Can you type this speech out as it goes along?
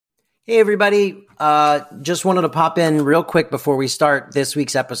Hey, everybody. Just wanted to pop in real quick before we start this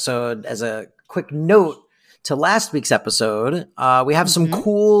week's episode as a quick note to last week's episode. We have some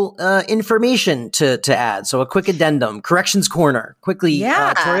cool information to add. So a quick addendum, corrections corner. Quickly,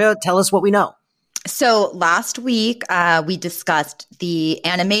 Toria, tell us what we know. So last week, we discussed the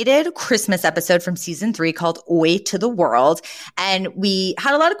animated Christmas episode from season 3 called Oi to the World. And we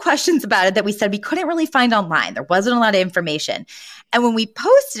had a lot of questions about it that we said we couldn't really find online. There wasn't a lot of information. And when we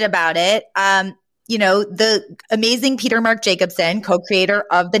posted about it, the amazing Peter Mark Jacobson, co-creator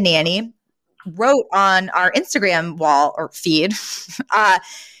of The Nanny, wrote on our Instagram wall or feed,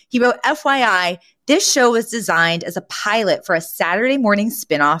 he wrote, FYI, this show was designed as a pilot for a Saturday morning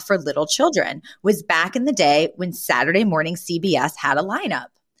spinoff for little children. Was back in the day when Saturday morning CBS had a lineup,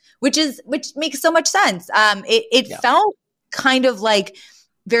 which makes so much sense. It felt kind of like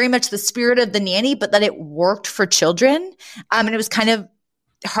very much the spirit of The Nanny, but that it worked for children. And it was kind of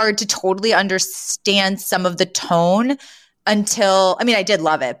hard to totally understand some of the tone until, I did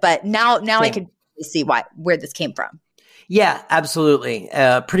love it, but now I can see where this came from. Yeah, absolutely.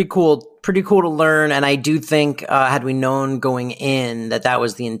 Pretty cool to learn. And I do think, had we known going in that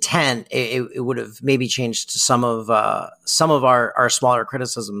was the intent, it would have maybe changed some of our smaller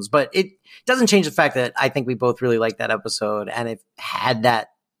criticisms, but it doesn't change the fact that I think we both really liked that episode. And if had that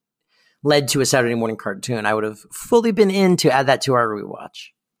led to a Saturday morning cartoon, I would have fully been in to add that to our rewatch.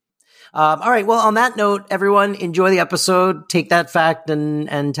 All right. Well, on that note, everyone, enjoy the episode. Take that fact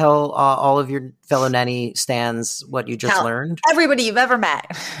and tell all of your fellow nanny stans what you just learned. Everybody you've ever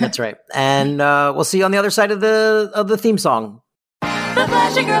met. That's right. And we'll see you on the other side of the theme song. The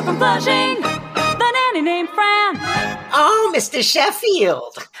Flushing Girl from Flushing, the nanny named Fran. Oh, Mr.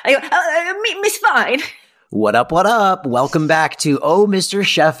 Sheffield. Miss Fine. What up, what up? Welcome back to Oh, Mr.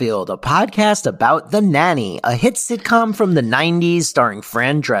 Sheffield, a podcast about The Nanny, a hit sitcom from the 90s starring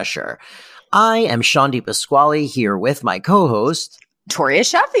Fran Drescher. I am Sean DePasquale here with my co-host, Toria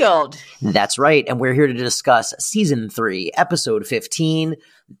Sheffield. That's right, and we're here to discuss Season 3, Episode 15,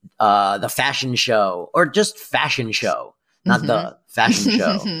 The Fashion Show, or just Fashion Show, not the Fashion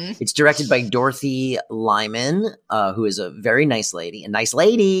Show. It's directed by Dorothy Lyman, who is a very nice lady, and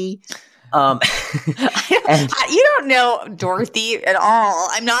you don't know Dorothy at all.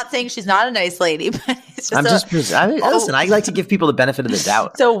 I'm not saying she's not a nice lady, but it's just listen, I like to give people the benefit of the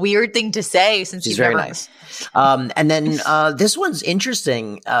doubt. It's a weird thing to say since she's very nice. And then this one's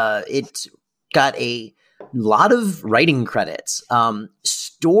interesting. It got a lot of writing credits.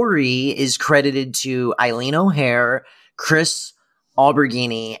 Story is credited to Eileen O'Hare, Chris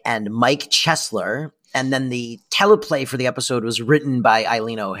Alberghini, and Mike Chesler. And then the teleplay for the episode was written by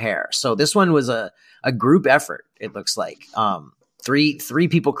Eileen O'Hare. So this one was a group effort, it looks like. Three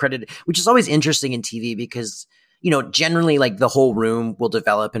people credited, which is always interesting in TV because, generally like the whole room will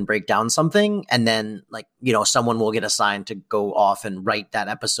develop and break down something. And then someone will get assigned to go off and write that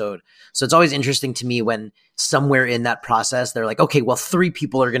episode. So it's always interesting to me when somewhere in that process, they're like, okay, well, 3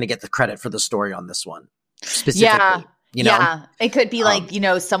 people are going to get the credit for the story on this one specifically. Yeah. Yeah, it could be like,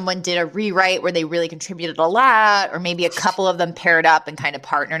 someone did a rewrite where they really contributed a lot, or maybe a couple of them paired up and kind of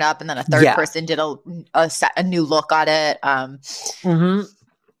partnered up, and then a third person did a new look on it.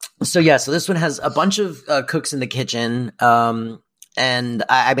 So this one has a bunch of cooks in the kitchen. And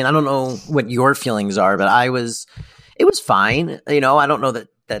I don't know what your feelings are, but it was fine. I don't know that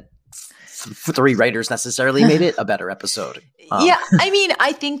 3 writers necessarily made it a better episode.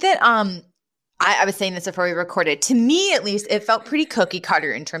 I think that, I was saying this before we recorded. To me, at least, it felt pretty cookie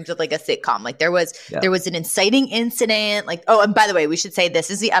cutter in terms of like a sitcom. Like there was an inciting incident. Like, oh, and by the way, we should say this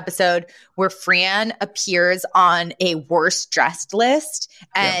is the episode where Fran appears on a worst dressed list,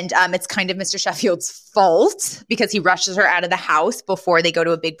 and it's kind of Mr. Sheffield's fault because he rushes her out of the house before they go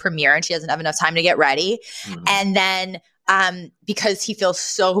to a big premiere, and she doesn't have enough time to get ready. And then because he feels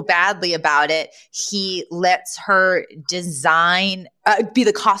so badly about it, he lets her be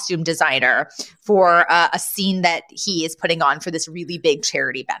the costume designer for a scene that he is putting on for this really big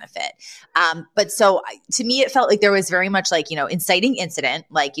charity benefit. But so to me, it felt like there was very much like, inciting incident,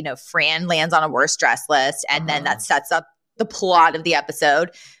 like, Fran lands on a worst dress list, and then that sets up the plot of the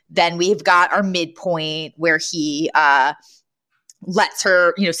episode. Then we've got our midpoint where he lets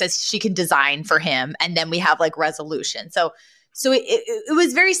her, says she can design for him. And then we have like resolution. So it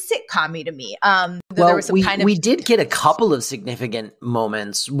was very sitcom-y to me. There was we did get a couple of significant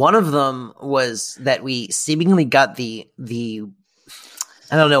moments. One of them was that we seemingly got the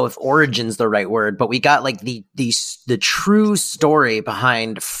I don't know if origin's the right word, but we got like the true story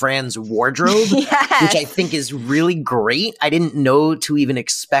behind Fran's wardrobe, Yes. which I think is really great. I didn't know to even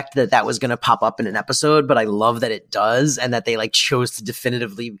expect that was going to pop up in an episode, but I love that it does, and that they like chose to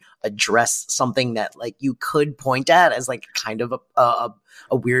definitively address something that like you could point at as like kind of a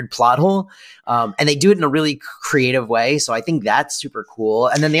weird plot hole. And they do it in a really creative way. So I think that's super cool.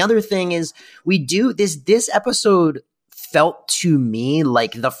 And then the other thing is we do this episode felt to me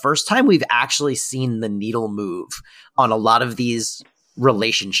like the first time we've actually seen the needle move on a lot of these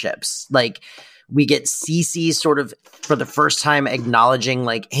relationships. Like we get Cece sort of for the first time acknowledging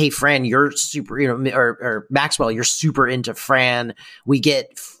like, hey, Fran, you're super, or Maxwell, you're super into Fran. We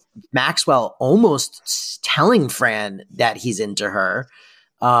get Maxwell almost telling Fran that he's into her.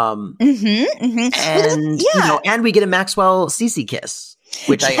 And and we get a Maxwell Cece kiss,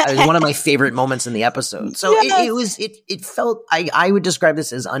 which is one of my favorite moments in the episode. So it felt, I would describe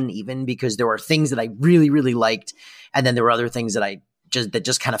this as uneven because there were things that I really, really liked. And then there were other things that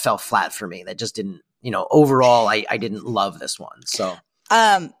just kind of fell flat for me that just didn't, overall, I didn't love this one. So,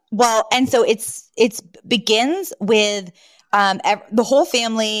 and so it begins with, the whole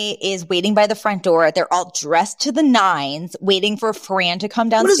family is waiting by the front door. They're all dressed to the nines, waiting for Fran to come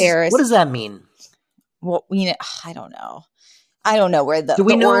downstairs. What does that mean? Well, I don't know. I don't know where the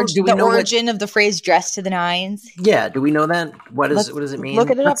origin of the phrase "dressed to the nines." Yeah, do we know that? What does it mean?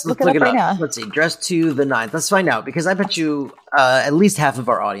 Look it up. Look it up right now. Let's see. Dressed to the nines. Let's find out because I bet you at least half of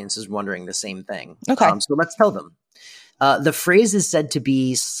our audience is wondering the same thing. Okay, so let's tell them. The phrase is said to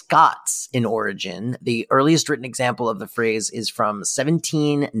be Scots in origin. The earliest written example of the phrase is from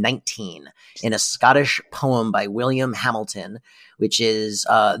 1719 in a Scottish poem by William Hamilton, which is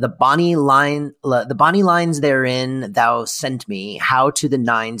the bonny lines therein thou sent me, how to the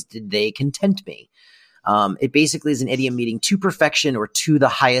nines did they content me. It basically is an idiom meaning to perfection or to the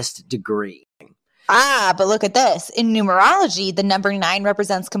highest degree. But look at this. In numerology, the number 9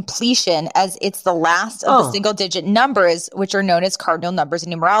 represents completion as it's the last of the single digit numbers, which are known as cardinal numbers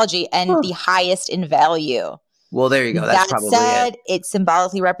in numerology, and the highest in value. Well, there you go. That's probably it. It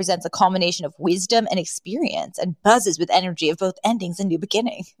symbolically represents a culmination of wisdom and experience and buzzes with energy of both endings and new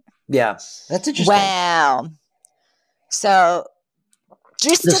beginning. Yeah, that's interesting. Wow. So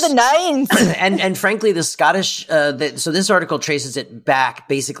just to the nines. and frankly, the Scottish, so this article traces it back,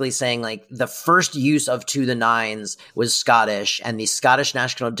 basically saying like the first use of to the nines was Scottish, and the Scottish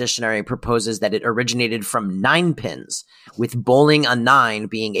National Dictionary proposes that it originated from 9 pins, with bowling a 9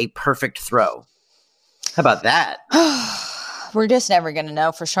 being a perfect throw. How about that? We're just never going to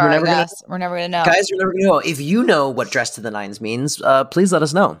know for sure, I guess. We're never going to know. Guys, we're never going to know. If you know what dress to the nines means, please let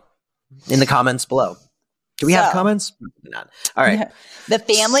us know in the comments below. Do we have comments? Not. All right. The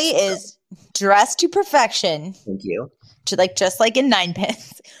family is dressed to perfection. Thank you. Just like in 9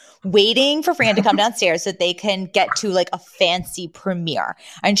 pins, waiting for Fran to come downstairs so that they can get to like a fancy premiere.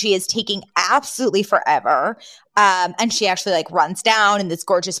 And she is taking absolutely forever. And she actually like runs down in this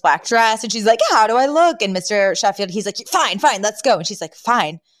gorgeous black dress and she's like, how do I look? And Mr. Sheffield, he's like, fine, let's go. And she's like,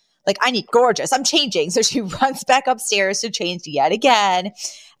 fine. Like, I need gorgeous. I'm changing. So she runs back upstairs to change yet again.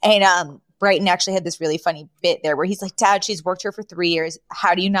 And, Brighton actually had this really funny bit there where he's like, Dad, she's worked here for 3 years.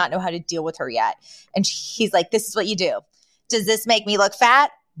 How do you not know how to deal with her yet? And he's like, this is what you do. Does this make me look fat?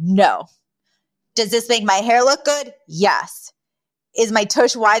 No. Does this make my hair look good? Yes. Is my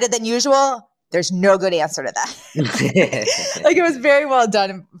tush wider than usual? There's no good answer to that. Like, it was very well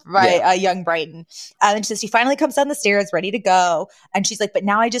done by young Brighton. And she finally comes down the stairs ready to go. And she's like, but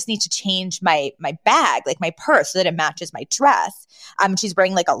now I just need to change my bag, like my purse, so that it matches my dress. She's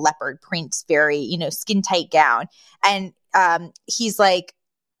wearing like a leopard print, very, skin tight gown. And he's like,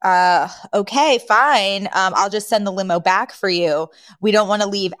 okay, fine. I'll just send the limo back for you. We don't want to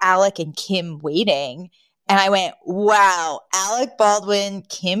leave Alec and Kim waiting. And I went, wow, Alec Baldwin,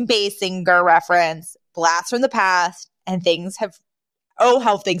 Kim Basinger reference, blast from the past, and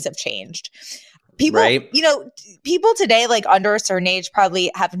how things have changed. People, people today, like under a certain age,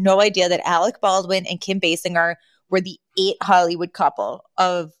 probably have no idea that Alec Baldwin and Kim Basinger were the 8 Hollywood couple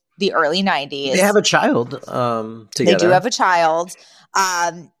of the early 90s. They have a child together. They do have a child.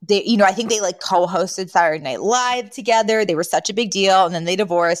 I think they like co-hosted Saturday Night Live together. They were such a big deal, and then they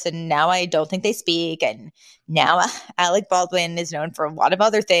divorced, and now I don't think they speak. And now Alec Baldwin is known for a lot of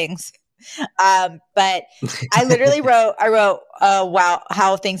other things. But I literally wrote, wow,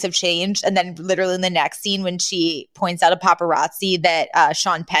 how things have changed. And then literally in the next scene, when she points out a paparazzi that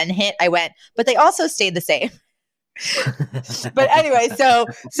Sean Penn hit, I went, but they also stayed the same. But anyway, so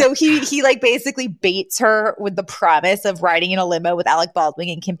he like basically baits her with the promise of riding in a limo with Alec Baldwin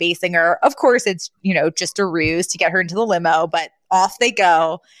and Kim Basinger. Of course, it's, you know, just a ruse to get her into the limo, but off they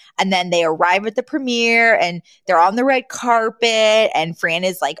go. And then they arrive at the premiere and they're on the red carpet and Fran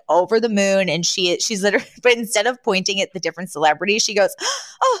is like over the moon and she's literally, but instead of pointing at the different celebrities, she goes,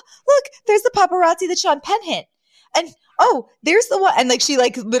 "Oh, look, there's the paparazzi that Sean Penn hit. And oh, there's the one." And like she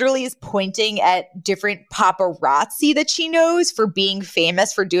like literally is pointing at different paparazzi that she knows for being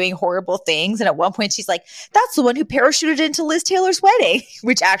famous for doing horrible things. And at one point she's like, "That's the one who parachuted into Liz Taylor's wedding,"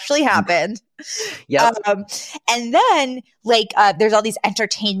 which actually happened. Yeah. And then like there's all these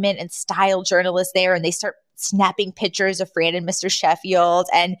entertainment and style journalists there and they start snapping pictures of Fran and Mr. Sheffield.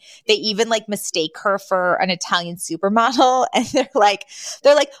 And they even like mistake her for an Italian supermodel. And they're like,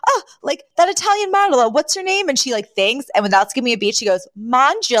 "Oh, like that Italian model, what's her name?" And she like thinks, and without skipping a beat, she goes,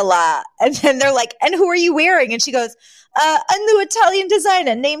 "Mangela." And then they're like, "And who are you wearing?" And she goes, "A new Italian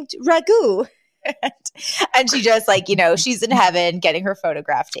designer named Ragu." And she just like, you know, she's in heaven getting her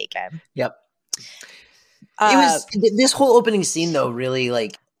photograph taken. Yep. It was this whole opening scene though, really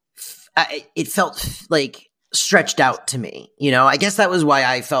like it felt like stretched out to me. You know, I guess that was why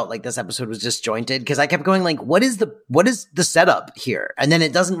I felt like this episode was disjointed, because I kept going like, what is the setup here? And then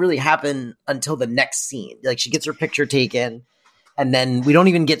it doesn't really happen until the next scene. Like she gets her picture taken and then we don't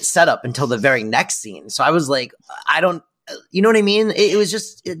even get set up until the very next scene. So I was like, you know what I mean? It was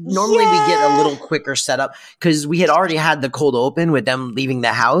just normally we get a little quicker setup because we had already had the cold open with them leaving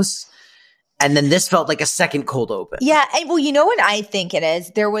the house. And then this felt like a second cold open. Yeah. And well, you know what I think it is?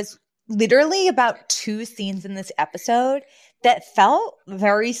 There was literally about 2 scenes in this episode that felt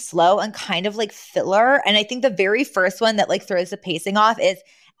very slow and kind of like filler. And I think the very first one that like throws the pacing off is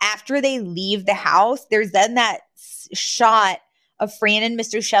after they leave the house, there's then that shot of Fran and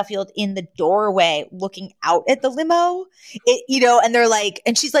Mr. Sheffield in the doorway looking out at the limo, you know, and they're like,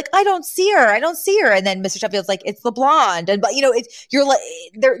 and she's like, I don't see her. And then Mr. Sheffield's like, "It's the blonde." And, but you know, you're like,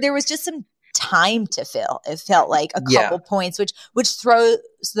 there was just some time to fill. It felt like a couple points, which throws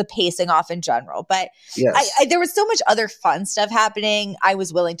the pacing off in general. But yes. there was so much other fun stuff happening. I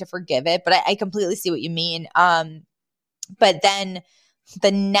was willing to forgive it, but I completely see what you mean. But then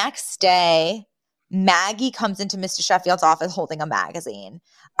the next day, Maggie comes into Mr. Sheffield's office holding a magazine.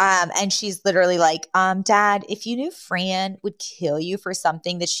 And she's literally like, "Dad, if you knew Fran would kill you for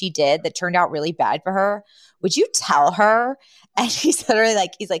something that she did that turned out really bad for her, would you tell her?" And he's literally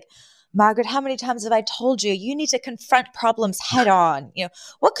like, "Margaret, how many times have I told you, you need to confront problems head on? You know,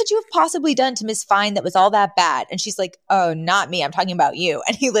 what could you have possibly done to Miss Fine that was all that bad?" And she's like, "Oh, not me. I'm talking about you."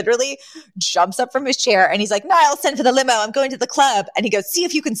 And he literally jumps up from his chair and he's like, "No, I'll send for the limo. I'm going to the club." And he goes, "See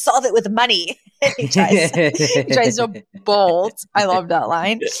if you can solve it with money." And he tries so bold. I love that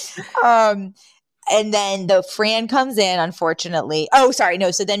line. And then the Fran comes in, unfortunately. Oh, sorry. No.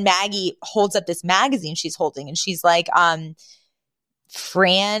 So then Maggie holds up this magazine she's holding and she's like,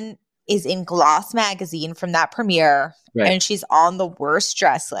 Fran is in Gloss magazine from that premiere, right, and she's on the worst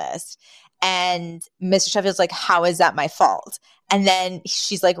dress list. And Mr. Sheffield's like, "How is that my fault?" And then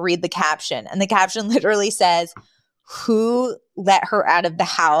she's like, "Read the caption." And the caption literally says, "Who let her out of the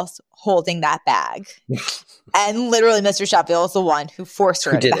house holding that bag?" And literally Mr. Sheffield is the one who forced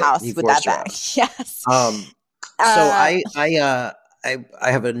her out of the house with that bag. Yes. So I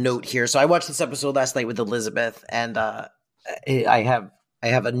have a note here. So I watched this episode last night with Elizabeth, and I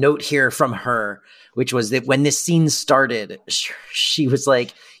have a note here from her, which was that when this scene started, she was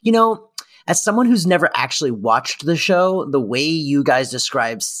like, "You know, as someone who's never actually watched the show, the way you guys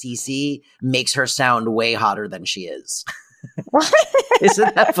describe Cece makes her sound way hotter than she is."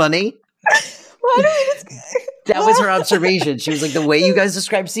 Isn't that funny? That was her observation. She was like, "The way you guys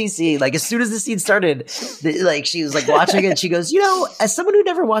describe Cece, like as soon as the scene started, like she was like watching it, she goes, you know, as someone who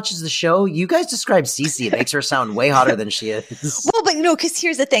never watches the show, you guys describe Cece. It makes her sound way hotter than she is." Well, but no, because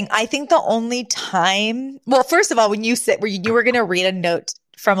here's the thing. I think the only time, well, first of all, when you were going to read a note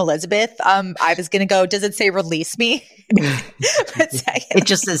from Elizabeth, I was going to go, does it say "release me"? It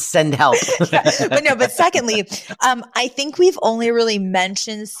just says "send help." But secondly, I think we've only really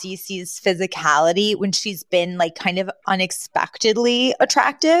mentioned Cece's physicality when she's been like kind of unexpectedly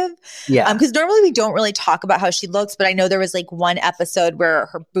attractive. Yeah. Because normally we don't really talk about how she looks, but I know there was like one episode where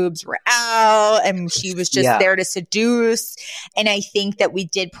her boobs were out and she was just there to seduce. And I think that we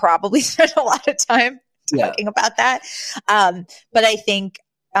did probably spend a lot of time talking about that. But I think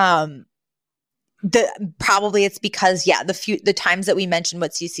probably it's because the times that we mentioned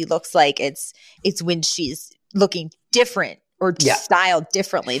what Cece looks like, it's when she's looking different or styled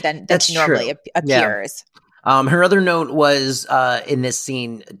differently than she normally appears. Her other note was in this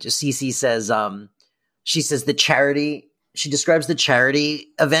scene, Cece says, she says she describes the charity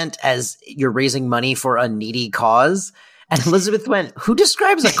event as you're raising money for a needy cause. And Elizabeth went, who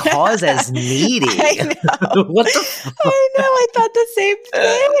describes a cause as needy? I know. What the I know. I thought the same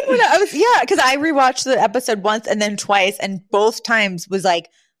thing. Because I rewatched the episode once and then twice, and both times was like,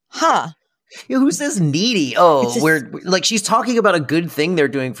 huh. Who says needy? We're like, she's talking about a good thing they're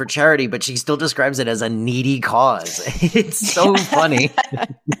doing for charity, but she still describes it as a needy cause. It's so funny.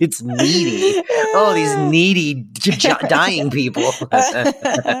 It's needy. Oh, these needy dying people.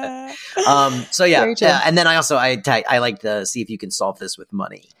 So yeah. And then I like to see if you can solve this with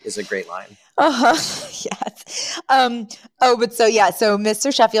money is a great line. Yes. So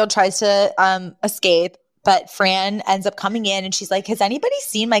Mr. Sheffield tries to escape. But Fran ends up coming in and she's like, has anybody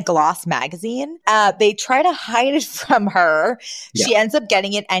seen my Gloss magazine? They try to hide it from her. Yeah. She ends up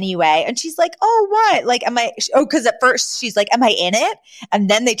getting it anyway. And she's like, oh, what? Like, because at first she's like, am I in it? And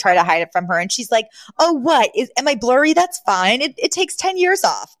then they try to hide it from her. And she's like, oh, what? Am I blurry? That's fine. It takes 10 years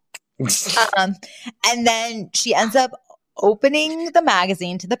off. And then she ends up opening the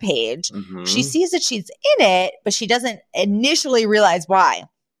magazine to the page. Mm-hmm. She sees that she's in it, but she doesn't initially realize why.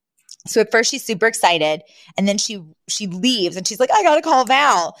 So at first she's super excited, and then she leaves and she's like, I gotta call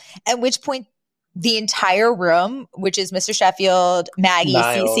Val. At which point the entire room, which is Mr. Sheffield, Maggie,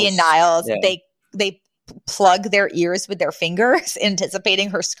 Cece, and Niles, they plug their ears with their fingers,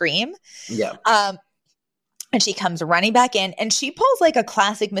 anticipating her scream. Yeah. And she comes running back in, and she pulls like a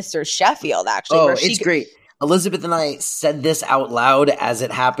classic Mr. Sheffield, actually. Oh, it's great. Elizabeth and I said this out loud as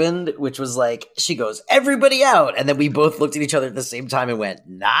it happened, which was like, she goes, everybody out. And then we both looked at each other at the same time and went,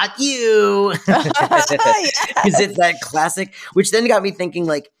 not you. Because it's that classic, which then got me thinking,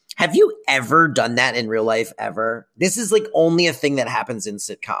 like, have you ever done that in real life ever? This is like only a thing that happens in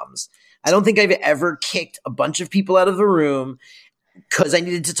sitcoms. I don't think I've ever kicked a bunch of people out of the room because I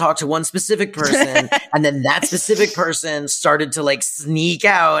needed to talk to one specific person, and then that specific person started to like sneak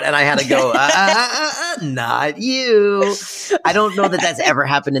out, and I had to go, not you. I don't know that that's ever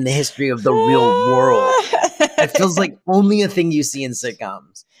happened in the history of the real world. It feels like only a thing you see in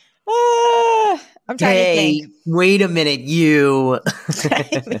sitcoms. I'm trying to think. Wait a minute, you.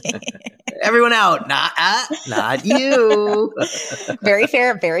 Everyone out. Not you. Very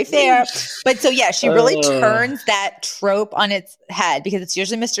fair, very fair. But so yeah, she really turns that trope on its head because it's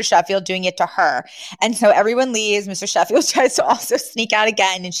usually Mr. Sheffield doing it to her. And so everyone leaves. Mr. Sheffield tries to also sneak out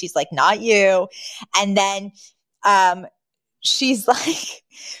again, and she's like, not you. And then she's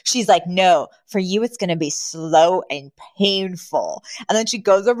like, no, for you, it's going to be slow and painful. And then she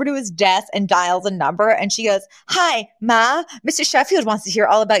goes over to his desk and dials a number, and she goes, hi, Ma, Mr. Sheffield wants to hear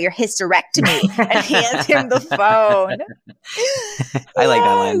all about your hysterectomy, and hands him the phone. I like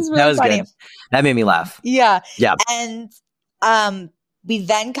that line. Really that was funny. Good. That made me laugh. Yeah. Yeah. And, we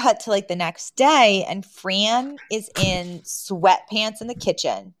then cut to like the next day, and Fran is in sweatpants in the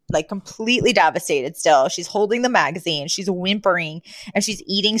kitchen, like completely devastated still. She's holding the magazine, she's whimpering, and she's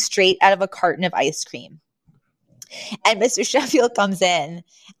eating straight out of a carton of ice cream. And Mr. Sheffield comes in,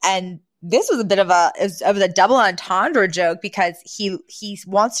 and this was a bit of a double entendre joke because he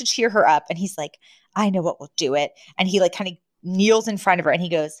wants to cheer her up, and he's like, I know what will do it. And he like kind of kneels in front of her and he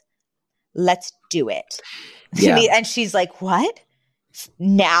goes, let's do it. Yeah. And she's like, what?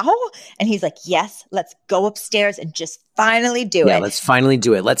 Now? And he's like, yes, let's go upstairs and just finally do it. Yeah, let's finally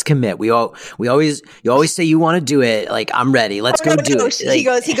do it. Let's commit. You always say you want to do it. Like, I'm ready. Let's go do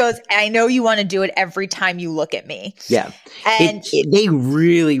it. He goes, I know you want to do it every time you look at me. Yeah. And they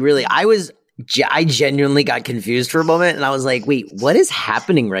really, I genuinely got confused for a moment, and I was like, wait, what is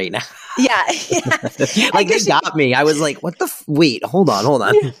happening right now? Yeah. Like, they got me. I was like, what the wait, hold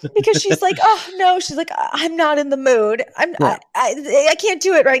on. Yeah, because she's like, oh no, she's like, I'm not in the mood. I can't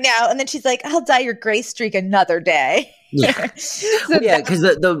do it right now. And then she's like, I'll dye your gray streak another day. Yeah. Because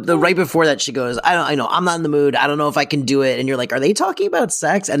the right before that, she goes, I know, I'm not in the mood. I don't know if I can do it. And you're like, are they talking about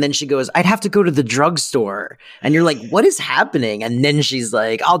sex? And then she goes, I'd have to go to the drugstore. And you're like, what is happening? And then she's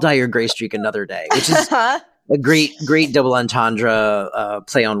like, I'll dye your gray streak another day, which is a great double entendre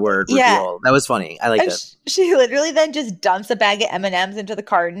play on word reveal. That was funny. I like that. She literally then just dumps a bag of M&Ms into the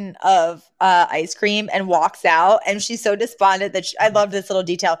carton of ice cream and walks out. And she's so despondent that I love this little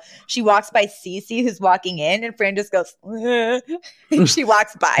detail. She walks by Cece, who's walking in, and Fran just goes, and she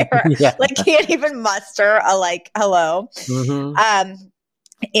walks by her. Yeah. Like, can't even muster a like, hello. Mm-hmm.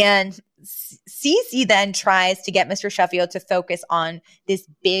 And Cece then tries to get Mr. Sheffield to focus on this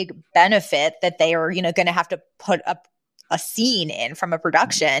big benefit that they are, going to have to put up a scene in from a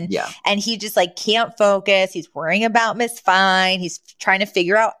production. Yeah. And he just like can't focus. He's worrying about Miss Fine. He's trying to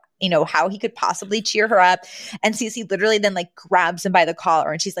figure out how he could possibly cheer her up. And Cece literally then like grabs him by the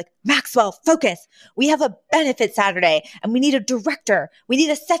collar and she's like, Maxwell, focus. We have a benefit Saturday and we need a director. We need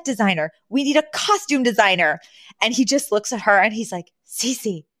a set designer. We need a costume designer. And he just looks at her and he's like,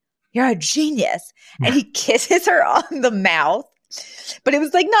 Cece, you're a genius. And he kisses her on the mouth. But it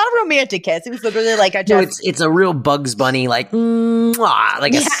was like not a romantic kiss. It was literally like a just. No, it's a real Bugs Bunny, like,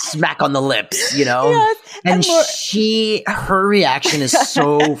 like a smack on the lips, Yes. And her reaction is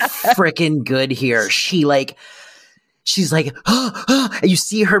so freaking good here. She's like, and you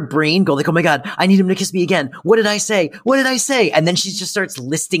see her brain go like, oh my God, I need him to kiss me again. What did I say? What did I say? And then she just starts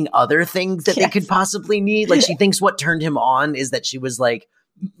listing other things that they could possibly need. Like she thinks what turned him on is that she was like,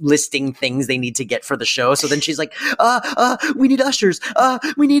 listing things they need to get for the show. So then she's like, we need ushers.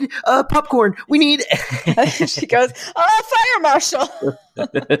 We need popcorn. We need. She goes, fire marshal.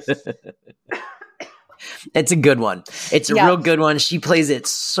 It's a good one. It's a real good one. She plays it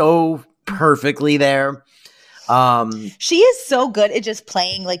so perfectly there. She is so good at just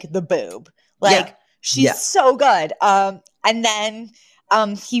playing like the boob. Like she's so good. And then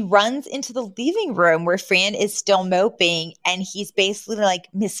he runs into the living room where Fran is still moping and he's basically like,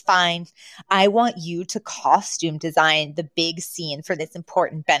 Miss Fine, I want you to costume design the big scene for this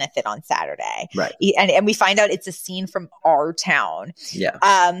important benefit on Saturday. Right. And we find out it's a scene from Our Town.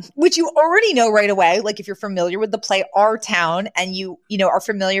 Yeah. Which you already know right away. Like if you're familiar with the play Our Town and you are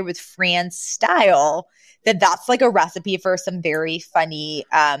familiar with Fran's style, that's like a recipe for some very funny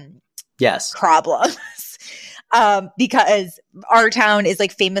problems. Because Our Town is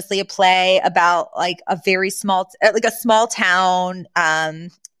like famously a play about like a very small town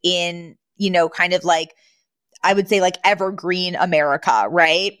in, kind of like, I would say like evergreen America,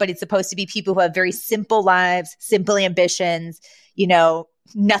 right? But it's supposed to be people who have very simple lives, simple ambitions,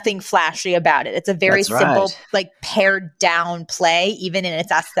 nothing flashy about it. It's a very simple, like pared down play, even in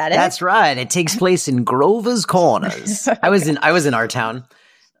its aesthetic. That's right. It takes place in Grover's Corners. I was in Our Town.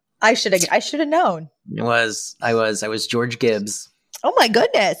 I should have known. I was George Gibbs. Oh my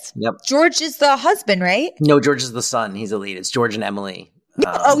goodness. Yep. George is the husband, right? No, George is the son. He's the lead. It's George and Emily.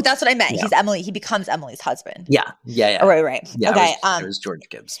 That's what I meant. Yeah. He's Emily. He becomes Emily's husband. Yeah. Oh, right. Yeah, okay. It was George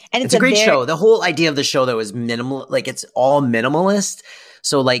Gibbs. And it's a great show. The whole idea of the show though is minimal. Like it's all minimalist.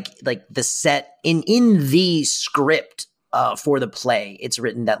 So like the set in the script for the play, it's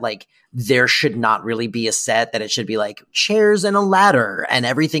written that like there should not really be a set, that it should be like chairs and a ladder and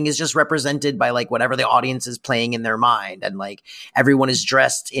everything is just represented by like whatever the audience is playing in their mind. And like everyone is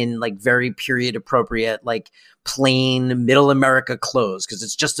dressed in like very period appropriate, like plain middle America clothes. Cause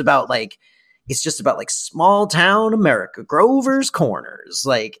it's just about like small town America, Grover's Corners.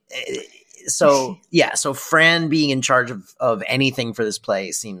 Like, so Fran being in charge of anything for this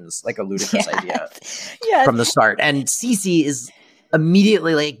play seems like a ludicrous idea from the start. And Cece is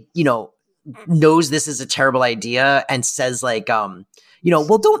immediately like, knows this is a terrible idea and says like, well,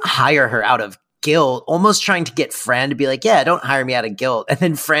 don't hire her out of guilt, almost trying to get Fran to be like, yeah, don't hire me out of guilt. And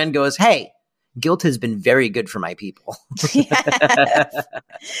then Fran goes, hey, guilt has been very good for my people. Yes.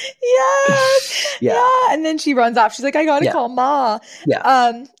 Yeah. And then she runs off. She's like, I got to call Ma.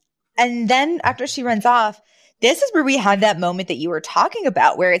 Yeah. And then after she runs off, this is where we had that moment that you were talking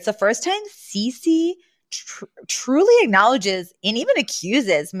about, where it's the first time Cece truly acknowledges and even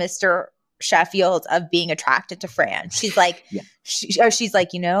accuses Mr. Sheffield of being attracted to Fran. She's like, she's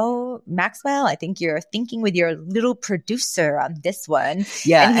like, Maxwell, I think you're thinking with your little producer on this one.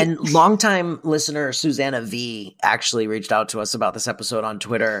 Yeah. And longtime listener Susanna V actually reached out to us about this episode on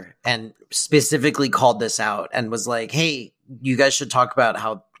Twitter and specifically called this out and was like, hey, you guys should talk about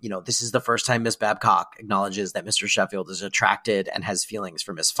how, this is the first time Miss Babcock acknowledges that Mr. Sheffield is attracted and has feelings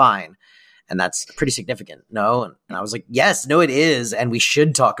for Miss Fine. And that's pretty significant. No. And I was like, yes, no, it is. And we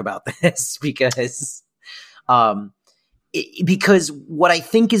should talk about this because what I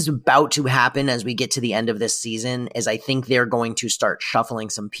think is about to happen as we get to the end of this season is I think they're going to start shuffling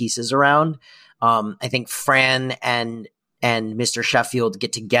some pieces around. I think Fran and Mr. Sheffield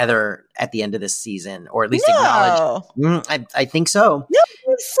get together at the end of this season, or at least acknowledge. I think so. No,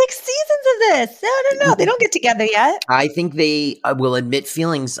 6 seasons of this. No. They don't get together yet. I think they will admit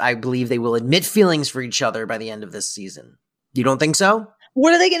feelings. I believe they will admit feelings for each other by the end of this season. You don't think so?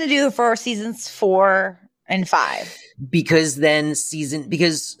 What are they going to do for seasons 4 and 5? Because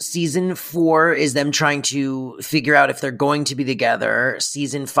season 4 is them trying to figure out if they're going to be together.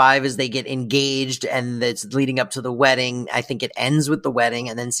 Season 5 is they get engaged and it's leading up to the wedding. I think it ends with the wedding.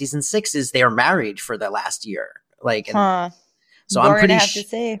 And then season 6 is they are married for the last year. So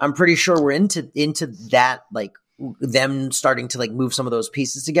I'm pretty sure we're into that like them starting to like move some of those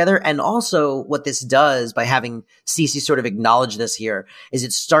pieces together. And also what this does by having Cece sort of acknowledge this here is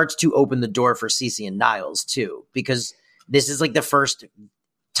it starts to open the door for Cece and Niles too, because this is like the first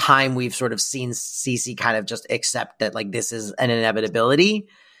time we've sort of seen Cece kind of just accept that like this is an inevitability.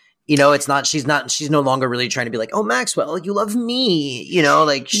 You know, she's no longer really trying to be like, oh, Maxwell, you love me. You know,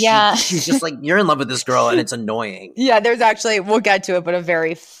 like she's just like, you're in love with this girl and it's annoying. Yeah, there's actually, we'll get to it, but a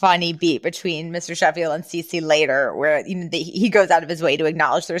very funny beat between Mr. Sheffield and Cece later where he goes out of his way to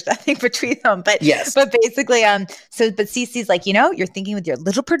acknowledge there's nothing between them. But yes, but basically, but Cece's like, you're thinking with your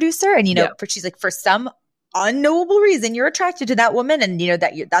little producer and, she's like, for some unknowable reason, you're attracted to that woman and,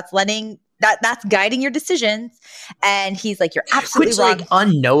 that's guiding your decisions. And he's like, you're absolutely wrong. Like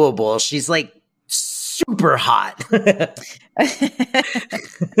unknowable. She's like super hot. Yes,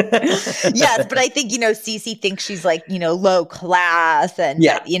 but I think, Cece thinks she's like, low class and,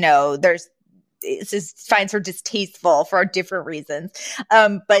 finds her distasteful for different reasons.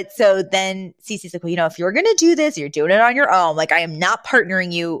 But so then Cece's like, well, if you're going to do this, you're doing it on your own. Like, I am not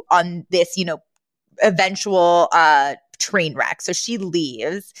partnering you on this, eventual train wreck. So she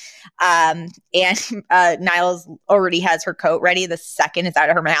leaves. And Niles already has her coat ready the second it's out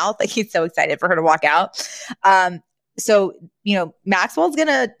of her mouth. Like he's so excited for her to walk out. So, Maxwell's going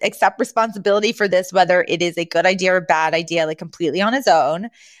to accept responsibility for this, whether it is a good idea or a bad idea, like completely on his own.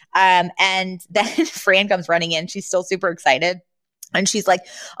 And then Fran comes running in. She's still super excited. And she's like,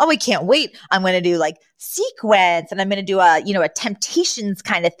 oh, I can't wait. I'm going to do like sequence and I'm going to do a Temptations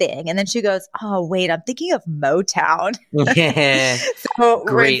kind of thing. And then she goes, oh, wait, I'm thinking of Motown. Yeah. So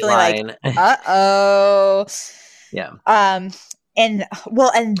great line. Like, uh-oh. Yeah. And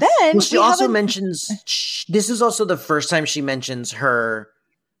then she also mentions, this is also the first time she mentions her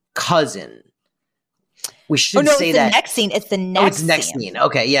cousin. We should say that. Next scene. It's the next scene. Next scene.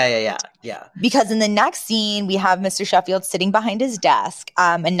 Okay. Yeah. Because in the next scene, we have Mr. Sheffield sitting behind his desk,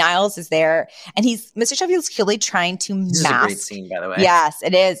 and Niles is there, and Mr. Sheffield's clearly trying to mask. This is a great scene, by the way. Yes,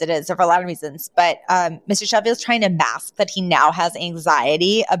 it is. It is for a lot of reasons. But Mr. Sheffield's trying to mask that he now has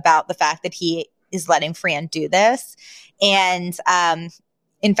anxiety about the fact that he is letting Fran do this. And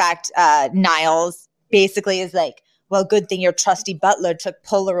in fact, Niles basically is like, well, good thing your trusty butler took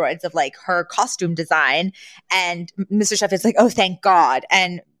Polaroids of like her costume design. And Mr. Sheffield's like, oh, thank God.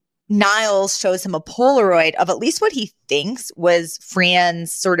 And Niles shows him a Polaroid of at least what he thinks was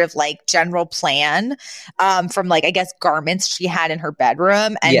Fran's sort of like general plan from like, I guess, garments she had in her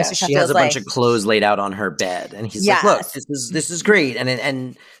bedroom. And yeah, she has a bunch of clothes laid out on her bed. And he's like, look, this is great.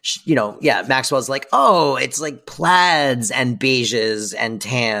 And Maxwell's like, oh, it's like plaids and beiges and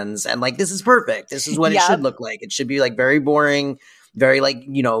tans. And like, this is perfect. This is what it should look like. It should be like very boring. Very like,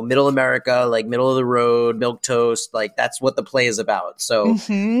 middle America, like middle of the road, milquetoast, like that's what the play is about. So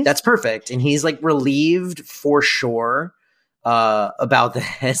that's perfect. And he's like relieved for sure about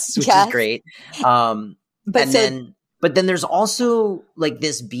this, which is great. But then there's also like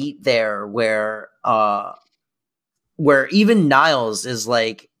this beat there where even Niles is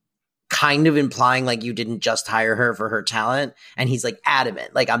like kind of implying like you didn't just hire her for her talent, and he's like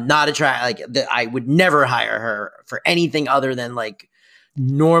adamant, like I'm not attracted, like I would never hire her for anything other than like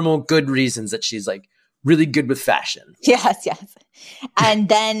normal good reasons that she's like really good with fashion. Yes. And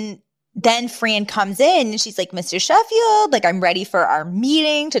then Fran comes in and she's like, Mr. Sheffield, like I'm ready for our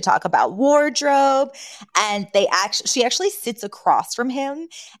meeting to talk about wardrobe. And she actually sits across from him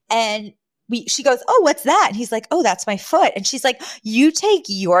and she goes, oh, what's that? And he's like, oh, that's my foot. And she's like, you take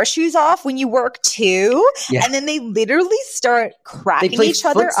your shoes off when you work too? Yeah. And then they literally start cracking each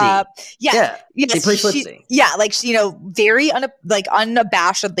other up. Yeah. They play footsie. Yeah. Like, very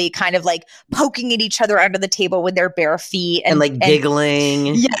unabashedly kind of like poking at each other under the table with their bare feet. And like giggling.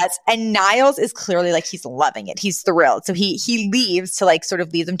 Yes. And Niles is clearly like, he's loving it. He's thrilled. So he leaves to like sort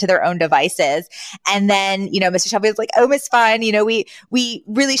of leave them to their own devices. And then, Mr. Sheffield's like, oh, Miss Fine, we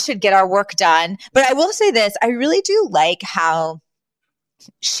really should get our work done. But I will say this, I really do like how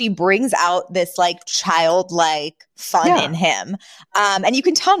she brings out this like childlike fun in him. And you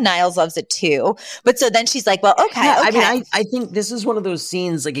can tell Niles loves it too. But so then she's like, well, okay. Yeah, okay. I mean, I think this is one of those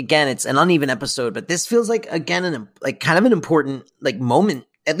scenes, like, again, it's an uneven episode, but this feels like, again, kind of an important like moment,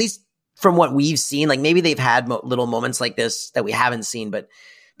 at least from what we've seen. Like maybe they've had little moments like this that we haven't seen, but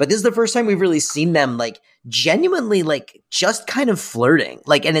this is the first time we've really seen them like genuinely like just kind of flirting.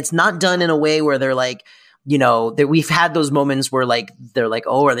 Like, and it's not done in a way where they're like, that we've had those moments where like, they're like,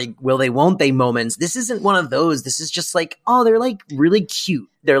 oh, are they, will they, won't they moments. This isn't one of those. This is just like, oh, they're like really cute.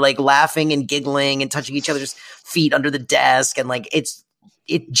 They're like laughing and giggling and touching each other's feet under the desk. And like,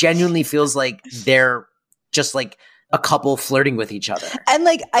 it genuinely feels like they're just like a couple flirting with each other. And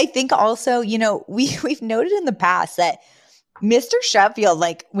like, I think also, you know, we've noted in the past that Mr. Sheffield,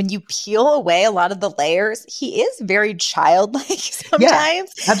 like when you peel away a lot of the layers, he is very childlike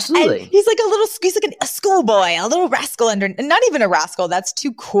sometimes. Yeah, absolutely. And he's like a schoolboy, a little rascal under, not even a rascal. That's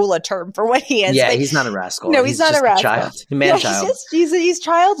too cool a term for what he is. Yeah, but he's not a rascal. No, he's not a rascal. Child, man-child. He's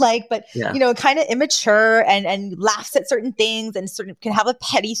childlike, but you know, kind of immature and laughs at certain things and can have a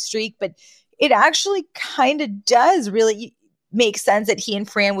petty streak. But it actually kind of does really makes sense that he and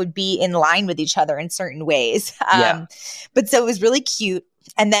Fran would be in line with each other in certain ways. But so it was really cute.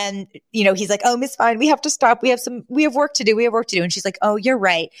 And then, you know, he's like, oh, Miss Fine, we have to stop. We have work to do. And she's like, oh, you're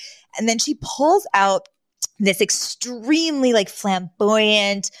right. And then she pulls out this extremely like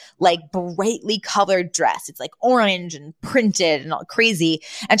flamboyant, like brightly colored dress. It's like orange and printed and all crazy.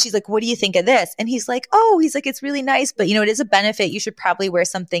 And she's like, what do you think of this? And he's like, it's really nice, but you know, it is a benefit. You should probably wear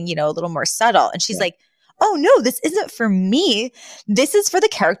something, you know, a little more subtle. And she's like, oh no, this isn't for me. This is for the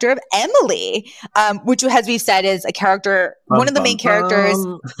character of Emily, which, as we've said, is a character, one of the main characters,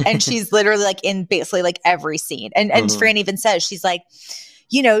 and she's literally like in basically like every scene. And Fran even says, she's like,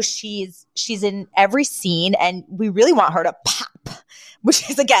 you know, she's in every scene, and we really want her to pop, which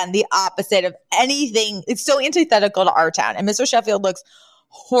is again the opposite of anything. It's so antithetical to our town. And Mr. Sheffield looks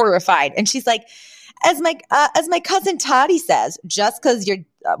horrified, and she's like, as my cousin Toddy says, just because you're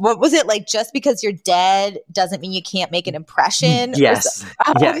just because you're dead doesn't mean you can't make an impression. Yes.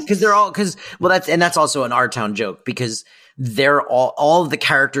 Yeah. That's also an Our Town joke, because they're all of the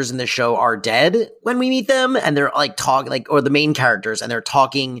characters in the show are dead when we meet them, and they're like or the main characters, and they're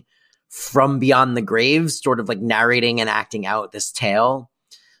talking from beyond the graves, sort of like narrating and acting out this tale.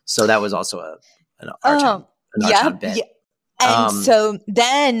 So that was also an Our Town bit. Yeah. And so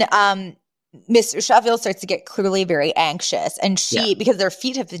then, Mr. Sheffield starts to get clearly very anxious, and because their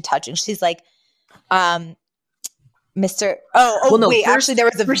feet have been touching, she's like, Mr. Actually, there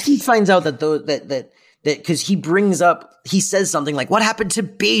was first he finds out that because he says something like, what happened to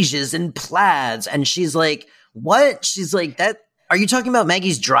beiges and plaids? And she's like, what? She's like, are you talking about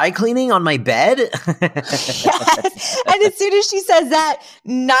Maggie's dry cleaning on my bed? Yes. And as soon as she says that,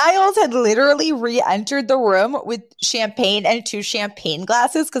 Niles had literally re-entered the room with champagne and 2 champagne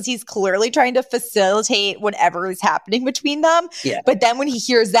glasses, because he's clearly trying to facilitate whatever is happening between them. Yeah. But then when he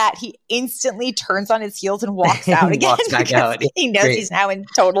hears that, he instantly turns on his heels and walks out again. Walks back out. He knows he's now in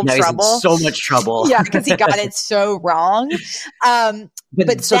total trouble. He's in so much trouble. Yeah, because he got it so wrong.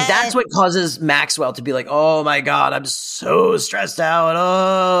 But so that's what causes Maxwell to be like, oh my God, I'm so stressed out.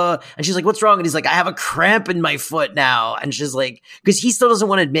 Oh. And she's like, what's wrong? And he's like, I have a cramp in my foot now. And she's like, because he still doesn't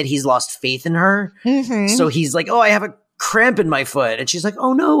want to admit he's lost faith in her. Mm-hmm. So he's like, oh, I have a cramp in my foot. And she's like,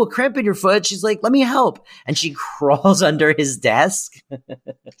 oh no, a cramp in your foot. She's like, let me help. And she crawls under his desk.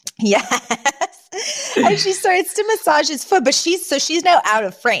 Yes. And she starts to massage his foot, but she's now out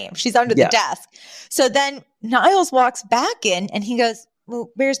of frame. She's under the desk. So then Niles walks back in, and he goes,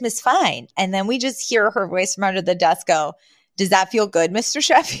 well, where's Miss Fine? And then we just hear her voice from under the desk go, does that feel good, Mr.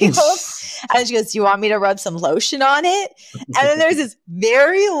 Sheffield? And she goes, do you want me to rub some lotion on it? And then there's this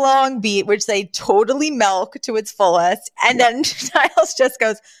very long beat, which they totally milk to its fullest. And then Niles just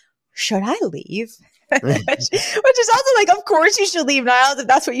goes, should I leave? Which is also like, of course you should leave, Niles, if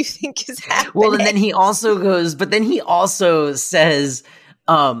that's what you think is happening. Well, and then he also says,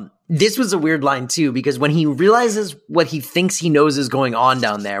 this was a weird line too, because when he realizes what he thinks he knows is going on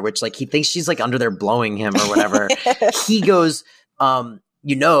down there, which like he thinks she's like under there blowing him or whatever, he goes, the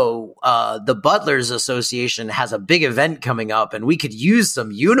Butlers Association has a big event coming up and we could use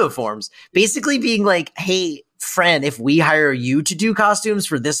some uniforms. Basically being like, hey, Fran, if we hire you to do costumes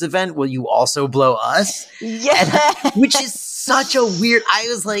for this event, will you also blow us? Yeah. Which is such a weird, I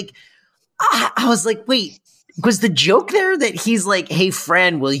was like, wait, was the joke there that he's like, hey,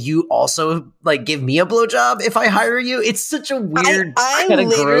 Fran, will you also like give me a blowjob if I hire you? It's such a weird, I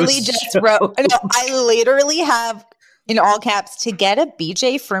literally just wrote, I literally have in all caps, to get a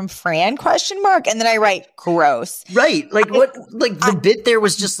BJ from Fran ? And then I write gross. Right. Like the bit there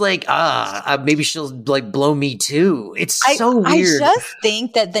was just like, maybe she'll like blow me too. It's so weird. I just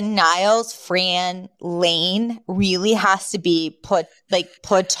think that the Niles Fran lane really has to be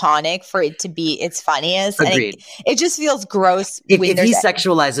platonic for it to be its funniest. Agreed. And it just feels gross. If he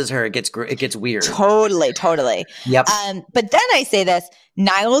sexualizes her, it gets weird. Totally. Yep. But then I say this,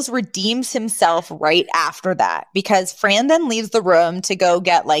 Niles redeems himself right after that, because Fran then leaves the room to go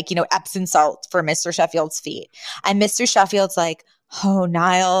get Epsom salt for Mr. Sheffield's feet. And Mr. Sheffield's like, oh,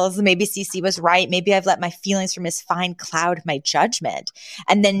 Niles, maybe Cece was right. Maybe I've let my feelings for Miss Fine cloud my judgment.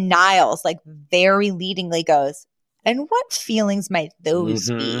 And then Niles very leadingly goes, And what feelings might those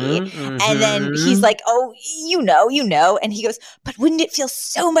be? Mm-hmm. And then he's like, oh, you know. And he goes, but wouldn't it feel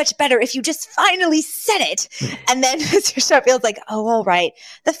so much better if you just finally said it? And then Mr. Sheffield's like, oh, all right.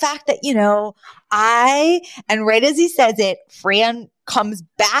 The fact that, and right as he says it, Fran comes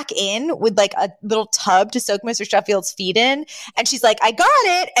back in with like a little tub to soak Mr. Sheffield's feet in. And she's like, I got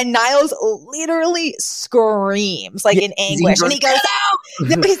it. And Niles literally screams like in anguish. And he goes,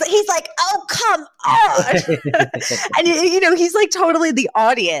 no, he's like, oh, come on. And, he's like totally the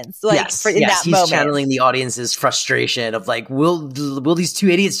audience. Like in that he's moment. channeling the audience's frustration of like, will these two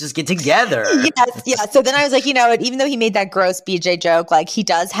idiots just get together? Yes. Yeah. So then I was like, even though he made that gross BJ joke, like he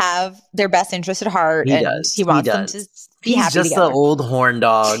does have their best interest at heart. He wants them to be happy just together. The old horn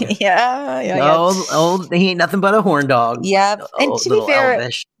dog. Yeah. Old. He ain't nothing but a horn dog. Yeah. And to be fair,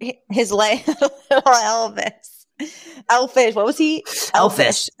 elvish. His little Elvis. Elfish. What was he?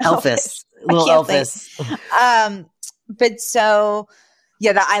 Elfish. Little Elvis. But so,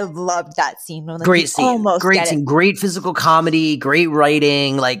 I loved that scene. Like, great scene. Great scene. Great physical comedy. Great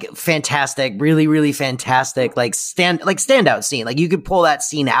writing. Like fantastic. Really, really fantastic. Like standout scene. Like you could pull that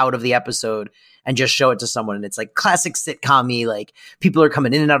scene out of the episode and just show it to someone. And it's like classic sitcom-y, like people are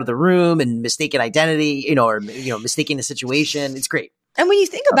coming in and out of the room and mistaken identity, or mistaking the situation. It's great. And when you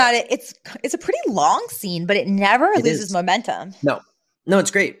think about it, it's a pretty long scene, but it never loses momentum. No,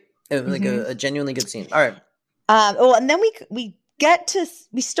 it's great. Like a genuinely good scene. All right. And then we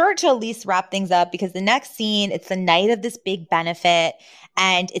start to at least wrap things up because the next scene, it's the night of this big benefit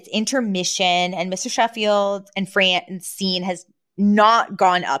and it's intermission and Mr. Sheffield and Fran's scene has not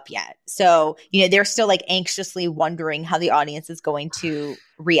gone up yet. So, they're still like anxiously wondering how the audience is going to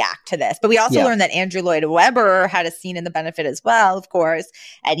react to this. But we also learned that Andrew Lloyd Webber had a scene in the benefit as well, of course.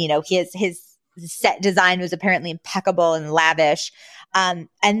 And, his set design was apparently impeccable and lavish. And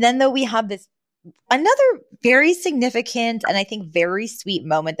then though we have another very significant and I think very sweet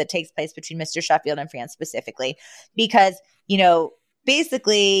moment that takes place between Mr. Sheffield and Fran specifically, because,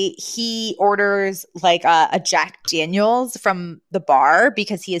 basically, he orders like a Jack Daniels from the bar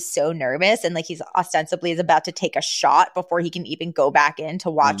because he is so nervous and like he's ostensibly is about to take a shot before he can even go back in to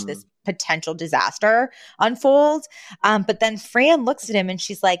watch this potential disaster unfold. But then Fran looks at him and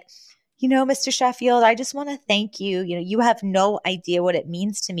she's like, Mr. Sheffield, I just want to thank you. You have no idea what it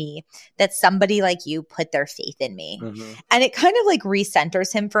means to me that somebody like you put their faith in me. And it kind of like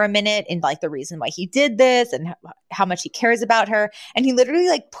recenters him for a minute in like the reason why he did this and how much he cares about her. And he literally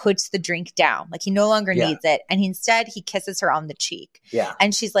like puts the drink down. Like he no longer needs it. And instead he kisses her on the cheek. Yeah.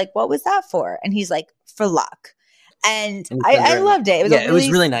 And she's like, what was that for? And he's like, for luck. And I loved it. It was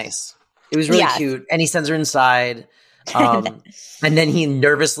really nice. It was really cute. And he sends her inside. And then he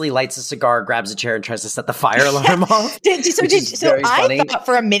nervously lights a cigar, grabs a chair, and tries to set the fire alarm off. So I thought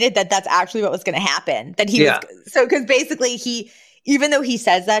for a minute that that's actually what was going to happen. That he was because basically even though he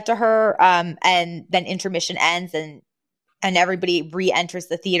says that to her, and then intermission ends and everybody re-enters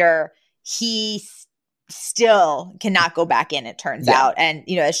the theater, he still cannot go back in. It turns out, and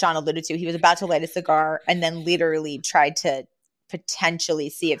as Sean alluded to, he was about to light a cigar and then literally tried to potentially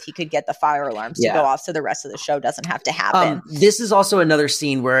see if he could get the fire alarms to go off so the rest of the show doesn't have to happen. This is also another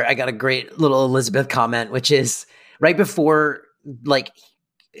scene where I got a great little Elizabeth comment, which is right before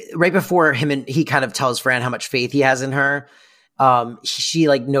him and he kind of tells Fran how much faith he has in her. She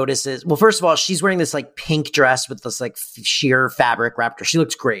like notices, well, first of all, she's wearing this like pink dress with this like sheer fabric wrapped her. She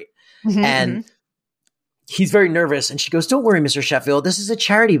looks great. And he's very nervous. And she goes, don't worry, Mr. Sheffield, this is a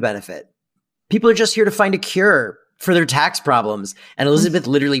charity benefit. People are just here to find a cure for their tax problems. And Elizabeth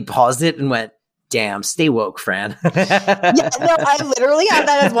literally paused it and went, damn, stay woke, Fran. I literally have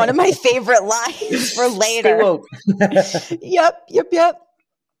that as one of my favorite lines for later. Stay woke. Yep.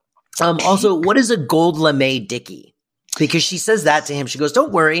 Also, what is a gold lame Dickie? Because she says that to him. She goes,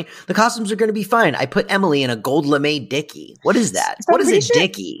 don't worry, the costumes are going to be fine. I put Emily in a gold lame Dickie. What is that? So what is a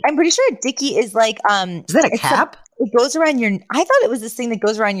Dickie? I'm pretty sure a Dickie is like is that a cap? It goes around your I thought it was this thing that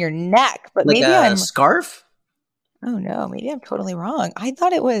goes around your neck, but like maybe I'm scarf? Oh no, maybe I'm totally wrong. I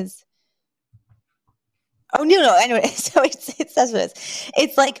thought it was. Oh no. Anyway, so it says what it is.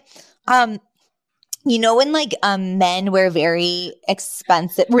 It's like, when like men wear very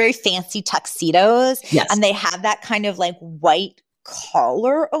expensive, very fancy tuxedos, and they have that kind of like white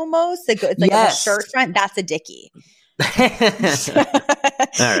collar almost. It's like a shirt front. That's a Dickie.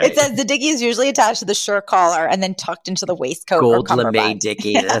 It says the Dickie is usually attached to the shirt collar and then tucked into the waistcoat. Gold lame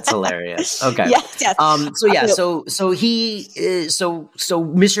Dickie. That's hilarious. Okay. Yes. So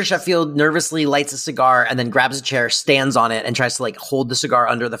Mr. Sheffield nervously lights a cigar and then grabs a chair, stands on it, and tries to like hold the cigar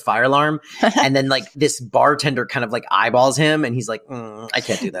under the fire alarm. And then like this bartender kind of like eyeballs him, and he's like, "I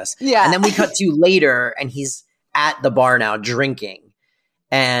can't do this." Yeah. And then we cut to later, and he's at the bar now drinking.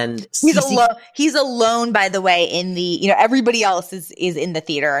 And he's alone, by the way, in the, everybody else is in the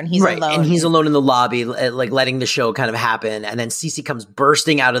theater and he's alone. And he's alone in the lobby, like letting the show kind of happen. And then Cece comes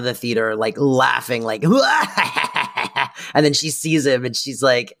bursting out of the theater, like laughing, like, and then she sees him and she's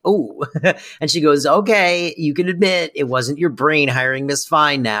like, oh, and she goes, okay, you can admit it wasn't your brain hiring Miss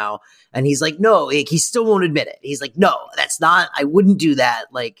Fine now. And he's like, no, he still won't admit it. He's like, no, I wouldn't do that.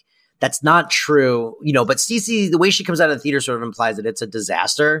 Like, that's not true, but Cece, the way she comes out of the theater sort of implies that it's a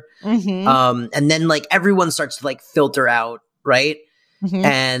disaster. Mm-hmm. And then like everyone starts to like filter out, right? Mm-hmm.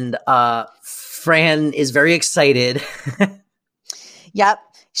 And Fran is very excited. Yep.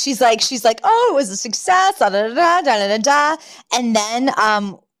 She's like, oh, it was a success, da da da da da da. And then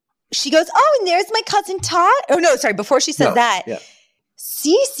she goes, oh, and there's my cousin Todd. Oh no, sorry. Before she said that, yeah.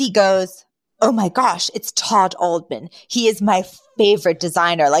 Cece goes, oh my gosh, it's Todd Oldman. He is my favorite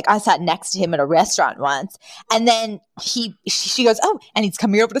designer. Like I sat next to him at a restaurant once. And then she goes, oh, and he's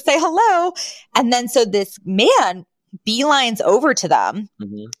coming over to say hello. And then so this man beelines over to them.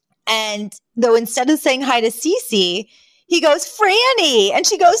 Mm-hmm. And though instead of saying hi to Cece, he goes, Franny. And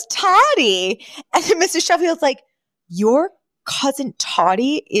she goes, Toddy. And then Mr. Sheffield's like, your cousin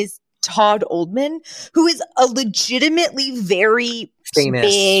Toddy is Todd Oldman, who is a legitimately very famous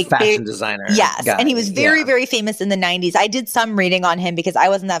big fashion designer. Yes. And he was very, very famous in the 90s. I did some reading on him because I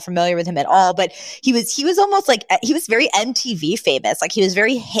wasn't that familiar with him at all, but he was almost like, he was very MTV famous. Like he was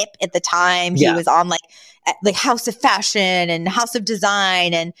very hip at the time. He was on like House of Fashion and House of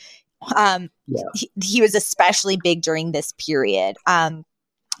Design. And he was especially big during this period.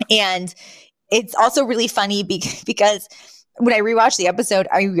 And it's also really funny because when I rewatched the episode,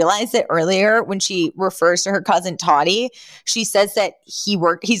 I realized that earlier when she refers to her cousin Toddy, she says that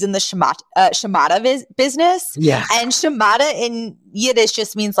he's in the shamata business. Yeah. And shamata in Yiddish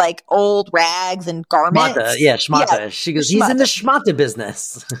just means like old rags and garments. Shmata. Yeah. She goes, he's in the shmata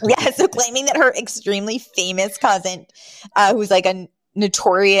business. Yeah. So claiming that her extremely famous cousin, who's like a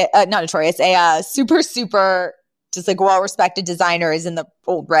super just like well-respected designer is in the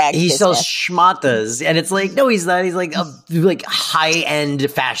old rags business. Sells schmatas. And it's like, no, he's not. He's like a high-end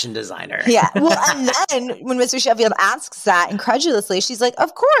fashion designer. Yeah. Well, and then when Mr. Sheffield asks that incredulously, she's like,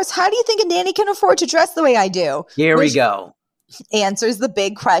 of course, how do you think a nanny can afford to dress the way I do? Here we go. Answers the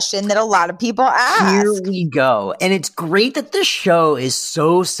big question that a lot of people ask. Here we go. And it's great that the show is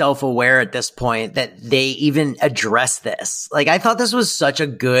so self-aware at this point that they even address this. Like, I thought this was such a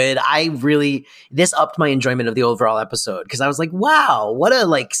good, this upped my enjoyment of the overall episode because I was like, wow, what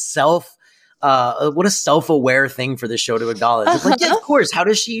a self-aware thing for the show to acknowledge. It's like, yeah, of course. How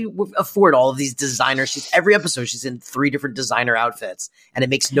does she afford all of these designers? Every episode, she's in 3 different designer outfits, and it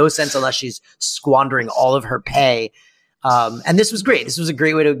makes no sense unless she's squandering all of her pay. And this was great. This was a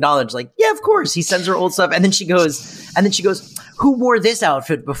great way to acknowledge, like, yeah, of course, he sends her old stuff. And then she goes, who wore this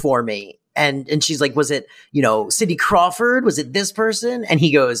outfit before me? And she's like, was it, Cindy Crawford? Was it this person? And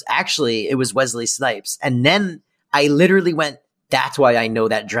he goes, actually, it was Wesley Snipes. And then I literally went, that's why I know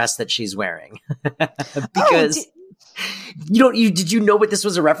that dress that she's wearing. Because did you know what this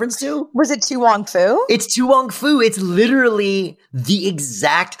was a reference to? Was it Tu Wong Fu? It's Tu Wong Fu. It's literally the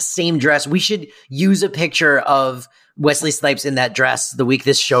exact same dress. We should use a picture of Wesley Snipes in that dress the week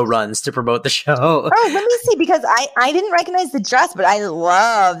this show runs to promote the show. Oh, let me see, because I didn't recognize the dress, but I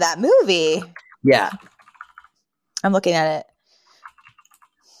love that movie. Yeah. I'm looking at it.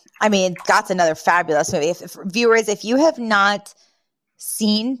 I mean, that's another fabulous movie. Viewers, if you have not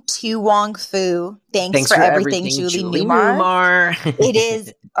seen Tu Wong Fu, thanks for everything, Julie Newmar. It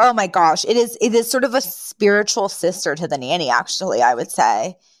is, oh my gosh, it is sort of a spiritual sister to The Nanny, actually, I would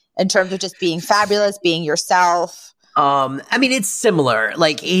say, in terms of just being fabulous, being yourself. I mean, it's similar.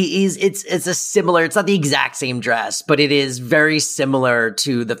 Like it's not the exact same dress, but it is very similar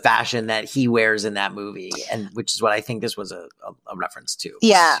to the fashion that he wears in that movie, and which is what I think this was a reference to.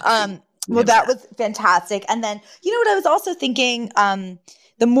 Yeah. Well, that was fantastic. And then, what I was also thinking,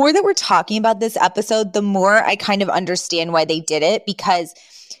 the more that we're talking about this episode, the more I kind of understand why they did it, because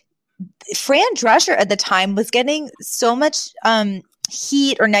Fran Drescher at the time was getting so much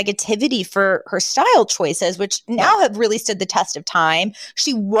heat or negativity for her style choices, which now have really stood the test of time.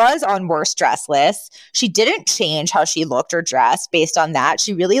 She was on worst dress lists. She didn't change how she looked or dressed based on that.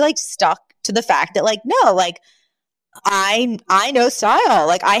 She really stuck to the fact that no, I know style.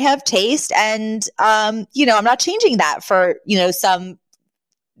 I have taste, and I'm not changing that for some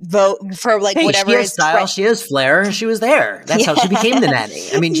vote for whatever she has style, she has flair. She was there. That's how she became the nanny.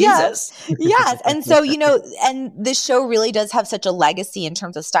 I mean, Jesus. Yes. And so, and this show really does have such a legacy in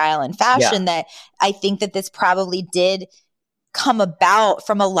terms of style and fashion that I think that this probably did come about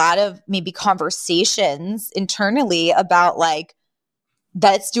from a lot of maybe conversations internally about like,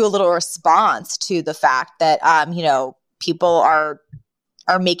 let's do a little response to the fact that, people are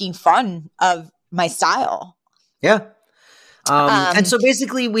making fun of my style. Yeah. And so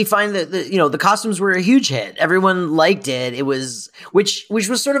basically we find that the costumes were a huge hit. Everyone liked it. It was, which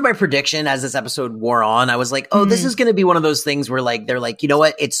was sort of my prediction as this episode wore on. I was like, oh, this is going to be one of those things where like, they're like, you know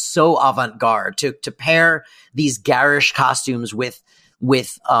what? It's so avant-garde to pair these garish costumes with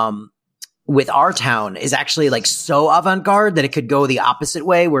our town is actually like so avant-garde that it could go the opposite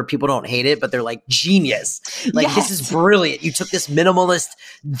way where people don't hate it, but they're like, genius. Like, this is brilliant. You took this minimalist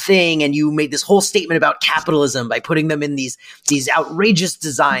thing and you made this whole statement about capitalism by putting them in these outrageous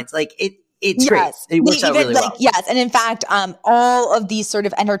designs. Like it's great. It works out really well. Yes. And in fact, all of these sort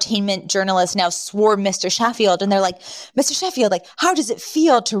of entertainment journalists now swarm Mr. Sheffield and they're like, Mr. Sheffield, like, how does it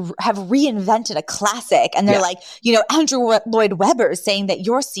feel to have reinvented a classic? And they're like, Andrew Lloyd Webber is saying that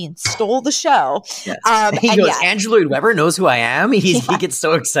your scene stole the show. Yeah. He goes, Andrew Lloyd Webber knows who I am. He gets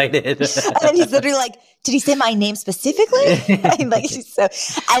so excited. And then he's literally like, did he say my name specifically?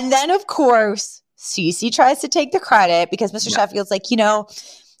 And then of course, Cece tries to take the credit because Mr. Sheffield's like,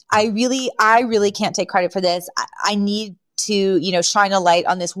 I really can't take credit for this. I need to, shine a light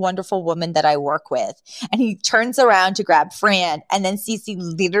on this wonderful woman that I work with. And he turns around to grab Fran, and then Cece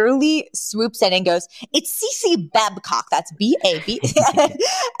literally swoops in and goes, "It's Cece Babcock. That's B-A-B."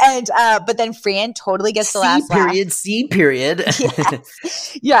 And but then Fran totally gets the last laugh. C period.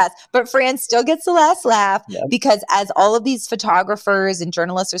 Yes. But Fran still gets the last laugh because as all of these photographers and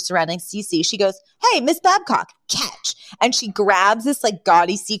journalists are surrounding Cece, she goes, "Hey, Miss Babcock, catch." And she grabs this like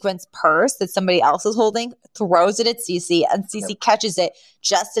gaudy sequence purse that somebody else is holding, throws it at Cece, and Cece catches it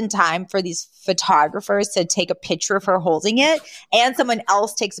just in time for these photographers to take a picture of her holding it. And someone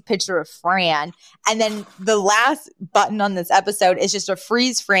else takes a picture of Fran. And then the last button on this episode is just a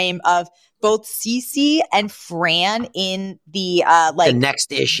freeze frame of both Cece and Fran in the the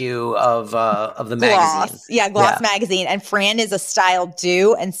next issue of the magazine. Gloss magazine. And Fran is a style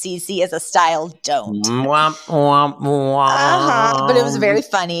do and Cece is a style don't. But it was very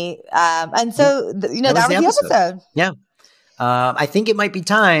funny. And so that was the episode. Yeah. I think it might be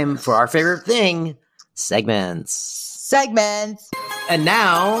time for our favorite thing, segments. And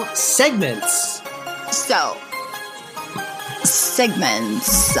now, segments. So,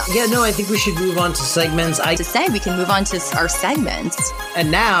 segments. Yeah, no, I think we should move on to segments. We can move on to our segments. And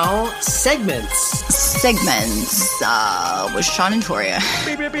now, segments. With Sean and Toria.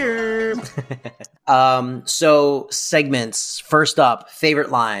 So segments. First up,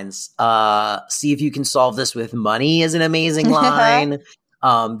 favorite lines. See if you can solve this with money is an amazing line.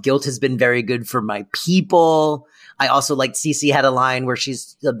 Guilt has been very good for my people. I also liked Cece had a line where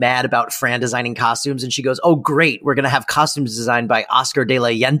she's mad about Fran designing costumes and she goes, "Oh, great. We're going to have costumes designed by Oscar de la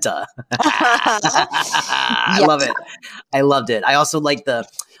Yenta." I love it. I loved it. I also like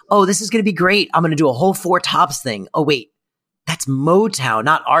this is going to be great. I'm going to do a whole Four Tops thing. Oh, wait. That's Motown,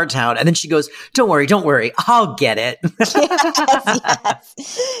 not our town. And then she goes, don't worry. I'll get it.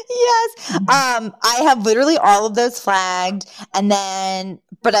 Yes. I have literally all of those flagged.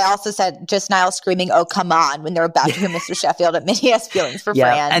 But I also said just Niall screaming, "Oh, come on," when they're about to hear Mr. Sheffield admit he has feelings for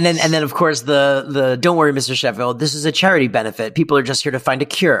Fran. And then of course the "Don't worry, Mr. Sheffield, this is a charity benefit. People are just here to find a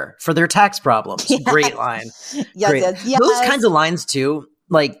cure for their tax problems." Yes. Great line. Yes. Those kinds of lines too.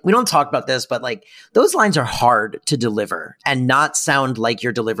 Like, we don't talk about this, but like those lines are hard to deliver and not sound like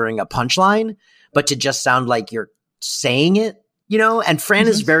you're delivering a punchline, but to just sound like you're saying it, and Fran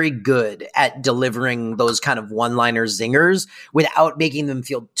is very good at delivering those kind of one-liner zingers without making them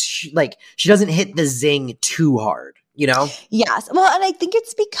feel like she doesn't hit the zing too hard, Yes. Well, and I think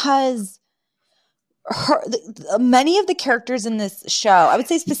it's because many of the characters in this show, I would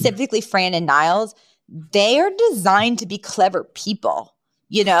say specifically Fran and Niles, they are designed to be clever people.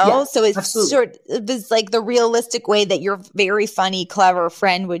 So it's like the realistic way that your very funny, clever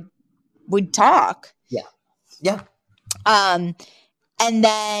friend would talk. Yeah. And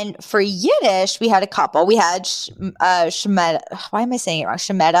then for Yiddish, we had a couple. We had Shemeta. Why am I saying it wrong?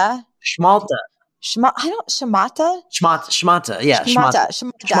 Shemeta? Shmalta. Shemata? Shmata. Yeah.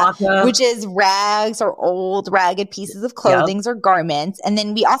 Shmata, which is rags or old ragged pieces of clothing or garments. And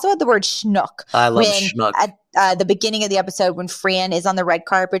then we also had the word schnook. I love schnook. At the beginning of the episode, when Fran is on the red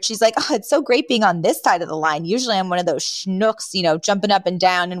carpet, she's like, "Oh, it's so great being on this side of the line. Usually I'm one of those schnooks, jumping up and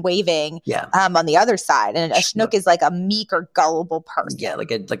down and waving on the other side." And a schnook is like a meek or gullible person. Yeah,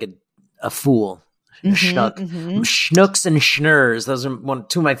 like a fool. Schnook. Schnooks and schnurs. Those are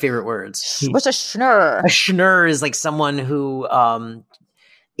two of my favorite words. What's a schnur? A schnur is like someone who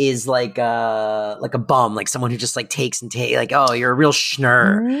is like a bum, like someone who just like takes and take, like, oh, you're a real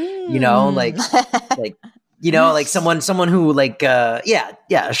schnurr, you know, like you know, like someone who like a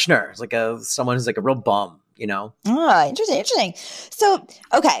schnurr. It's like someone who's like a real bum, you know. Oh, interesting. So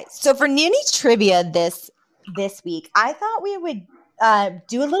okay, so for Nanny trivia this week, I thought we would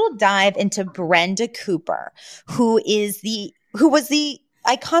do a little dive into Brenda Cooper, who was the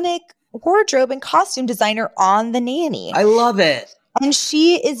iconic wardrobe and costume designer on The Nanny. I love it. And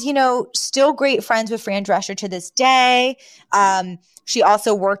she is, still great friends with Fran Drescher to this day. She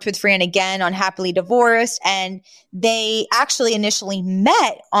also worked with Fran again on Happily Divorced, and they actually initially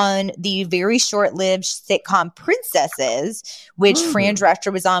met on the very short-lived sitcom Princesses, which Fran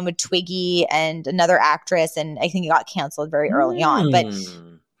Drescher was on with Twiggy and another actress, and I think it got canceled very early on.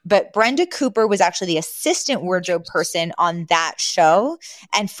 But Brenda Cooper was actually the assistant wardrobe person on that show,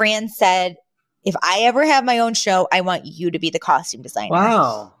 and Fran said, if I ever have my own show, I want you to be the costume designer.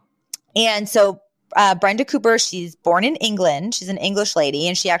 Wow. And so Brenda Cooper, she's born in England. She's an English lady,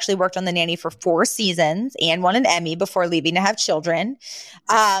 and she actually worked on The Nanny for 4 seasons and won an Emmy before leaving to have children.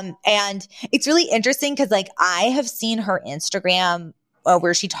 And it's really interesting because, like, I have seen her Instagram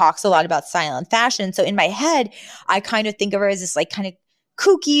where she talks a lot about style and fashion. So in my head, I kind of think of her as this, like, kind of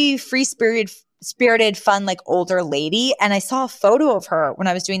kooky, free-spirited, fun, like, older lady. And I saw a photo of her when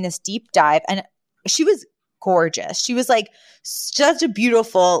I was doing this deep dive, and she was gorgeous. She was like such a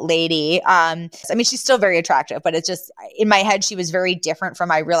beautiful lady. I mean, she's still very attractive, but it's just in my head, she was very different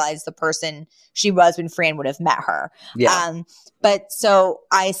from I realized the person she was when Fran would have met her. Yeah. But so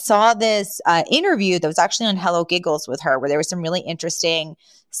I saw this interview that was actually on Hello Giggles with her, where there was some really interesting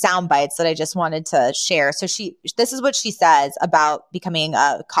sound bites that I just wanted to share. So this is what she says about becoming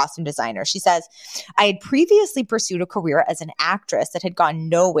a costume designer. She says, I had previously pursued a career as an actress that had gone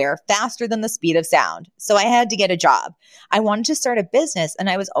nowhere faster than the speed of sound. So I had to get a job. I wanted to start a business, and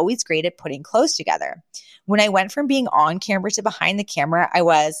I was always great at putting clothes together. When I went from being on camera to behind the camera, I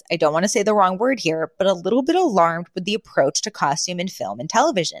don't want to say the wrong word here, but a little bit alarmed with the approach to costume in film and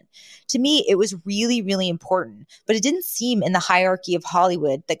television. To me, it was really, really important, but it didn't seem in the hierarchy of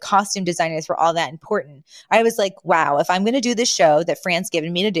Hollywood that costume designers were all that important. I was like, wow, if I'm going to do this show that Fran's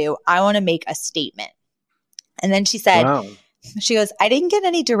given me to do, I want to make a statement. And then she said, wow. She goes, I didn't get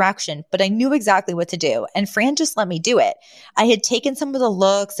any direction, but I knew exactly what to do. And Fran just let me do it. I had taken some of the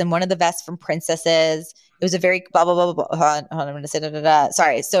looks and one of the vests from Princesses. It was a very blah, blah, blah, blah, blah. Hold on, I'm going to say da.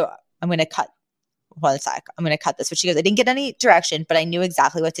 Sorry. So I'm going to cut. One sec. I'm going to cut this. But she goes, I didn't get any direction, but I knew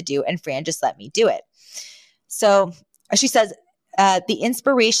exactly what to do. And Fran just let me do it. So she says, the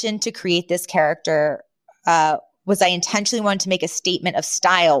inspiration to create this character was I intentionally wanted to make a statement of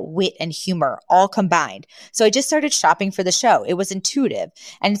style, wit, and humor all combined. So I just started shopping for the show. It was intuitive.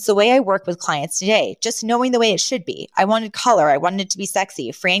 And it's the way I work with clients today, just knowing the way it should be. I wanted color. I wanted it to be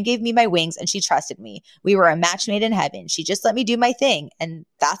sexy. Fran gave me my wings and she trusted me. We were a match made in heaven. She just let me do my thing. And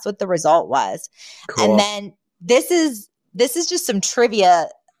that's what the result was. Cool. And then this is just some trivia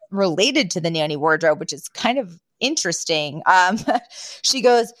related to the Nanny wardrobe, which is kind of interesting. She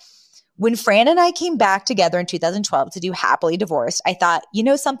goes, when Fran and I came back together in 2012 to do Happily Divorced, I thought, you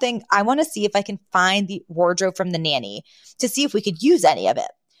know something? I want to see if I can find the wardrobe from The Nanny to see if we could use any of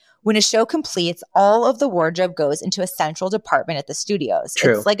it. When a show completes, all of the wardrobe goes into a central department at the studios.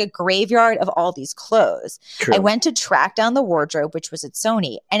 True. It's like a graveyard of all these clothes. True. I went to track down the wardrobe, which was at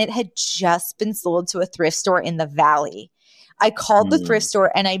Sony, and it had just been sold to a thrift store in the Valley. I called the thrift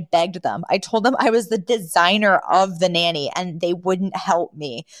store and I begged them. I told them I was the designer of The Nanny and they wouldn't help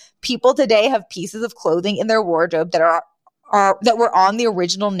me. People today have pieces of clothing in their wardrobe that that were on the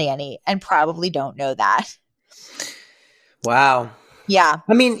original Nanny and probably don't know that. Wow. Yeah.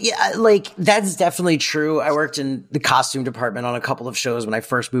 I mean, yeah, like that's definitely true. I worked in the costume department on a couple of shows when I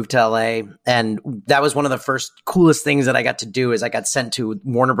first moved to LA. And that was one of the first coolest things that I got to do is I got sent to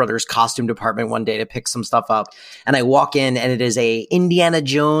Warner Brothers costume department one day to pick some stuff up. And I walk in and it is a Indiana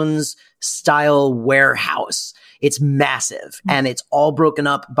Jones style warehouse. It's massive and it's all broken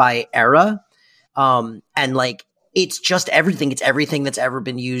up by era. And like, it's just everything. It's everything that's ever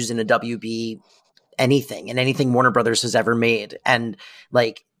been used in a WB anything and anything Warner Brothers has ever made. And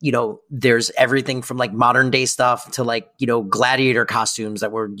like, you know, there's everything from like modern day stuff to like, you know, gladiator costumes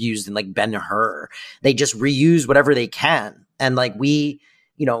that were used in like Ben-Hur. They just reuse whatever they can. And like we,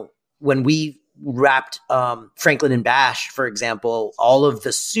 you know, when we wrapped Franklin and Bash, for example, all of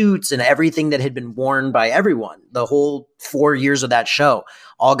the suits and everything that had been worn by everyone, the whole 4 years of that show,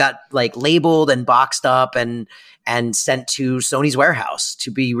 all got like labeled and boxed up and sent to Sony's warehouse to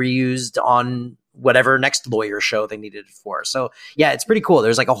be reused on whatever next lawyer show they needed it for. So yeah, it's pretty cool.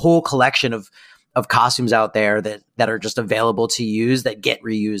 There's like a whole collection of of costumes out there that are just available to use that get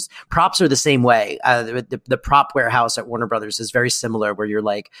reused. Props are the same way. The prop warehouse at Warner Brothers is very similar, where you're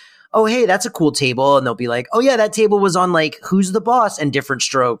like, oh, hey, that's a cool table. And they'll be like, oh, yeah, that table was on like Who's the Boss and Different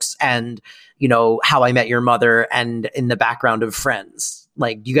Strokes and, you know, How I Met Your Mother and in the background of Friends.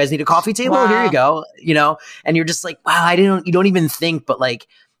 Like, you guys need a coffee table? Wow. Here you go. You know, and you're just like, wow, you don't even think, but like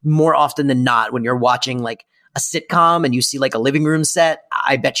more often than not, when you're watching like a sitcom and you see like a living room set,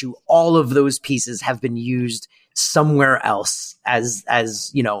 I bet you all of those pieces have been used somewhere else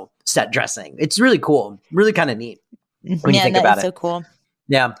as, you know, set dressing. It's really cool. Really kind of neat when you think about it. So cool.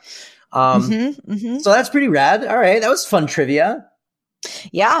 Yeah. So that's pretty rad. All right. That was fun trivia.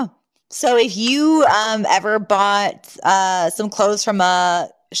 Yeah. So if you ever bought some clothes from a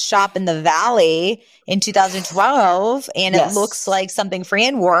shop in the Valley in 2012 and it looks like something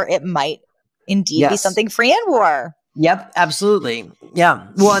Fran wore, it might indeed be something Fran wore. Yep, absolutely. Yeah.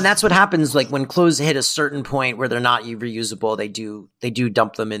 Well, and that's what happens like when clothes hit a certain point where they're not reusable, they do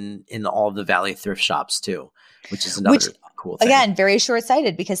dump them in all of the Valley thrift shops too, which is another cool thing. Again, very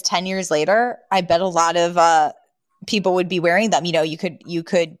short-sighted because 10 years later, I bet a lot of people would be wearing them. You know, you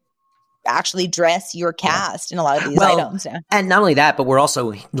could actually dress your cast in a lot of these items. Yeah. And not only that, but we're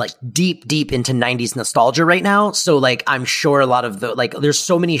also like deep into 90s nostalgia right now. So like, I'm sure a lot of there's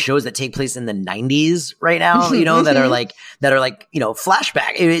so many shows that take place in the 90s right now, you know, that are like, you know,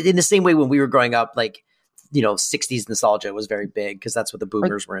 flashback in the same way when we were growing up, like, you know, 60s nostalgia was very big because that's what the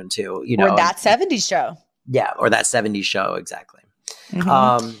boomers were into, you know. Or that 70s show. Yeah. Or that 70s show. Exactly.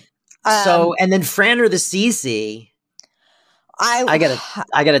 So, and then Fran or the CC, I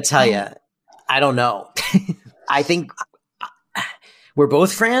gotta tell you, I don't know. I think we're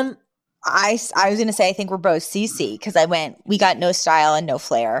both Fran. I was gonna say I think we're both CC because we got no style and no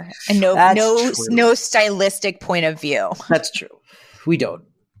flair and no stylistic point of view. That's true. We don't.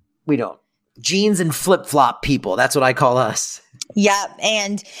 Jeans and flip flop people. That's what I call us. Yeah,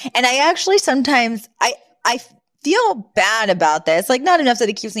 and I actually sometimes I feel bad about this, like not enough that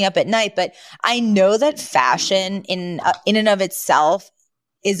it keeps me up at night, but I know that fashion in and of itself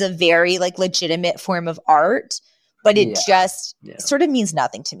is a very like legitimate form of art, but it just sort of means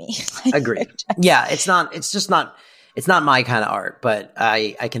nothing to me. Agreed. Yeah, it's not my kind of art, but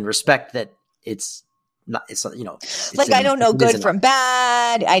I can respect that it's not, it's, you know, it's like, I don't know good from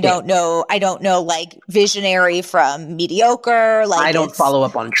bad. I don't know like visionary from mediocre. Like I don't follow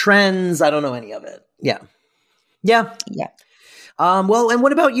up on trends. I don't know any of it. Yeah. Well, and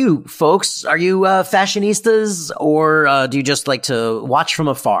what about you, folks? Are you fashionistas, or do you just like to watch from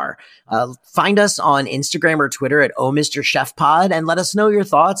afar? Find us on Instagram or Twitter at Oh Mr. Chef Pod and let us know your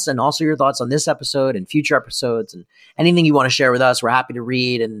thoughts, and also your thoughts on this episode and future episodes, and anything you want to share with us. We're happy to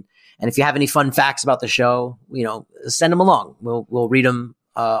read, and if you have any fun facts about the show, you know, send them along. We'll read them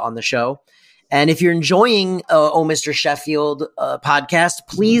on the show. And if you're enjoying Oh Mr. Sheffield podcast,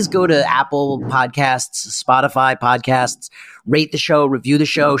 please go to Apple Podcasts, Spotify Podcasts, rate the show, review the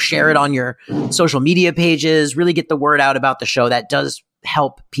show, share it on your social media pages, really get the word out about the show. That does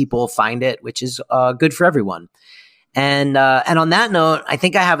help people find it, which is good for everyone. And on that note, I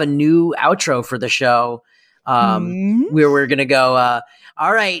think I have a new outro for the show where we're going to go,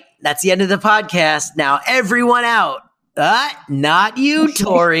 all right, that's the end of the podcast. Now everyone out. Not you,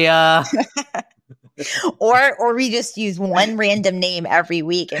 Toria. or we just use one random name every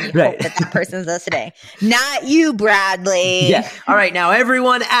week and we hope that person's listening. Not you, Bradley. Yeah. All right, now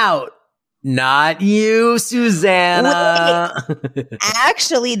everyone out. Not you, Susanna. Wait,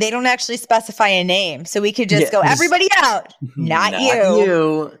 actually, they don't actually specify a name, so we could just go everybody out. Not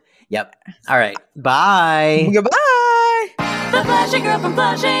you. Yep. All right. Bye. Goodbye. The Flushing Girl from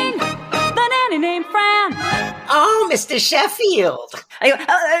Flushing. The nanny named Fran. Oh, Mr. Sheffield.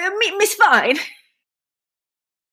 Miss Fine.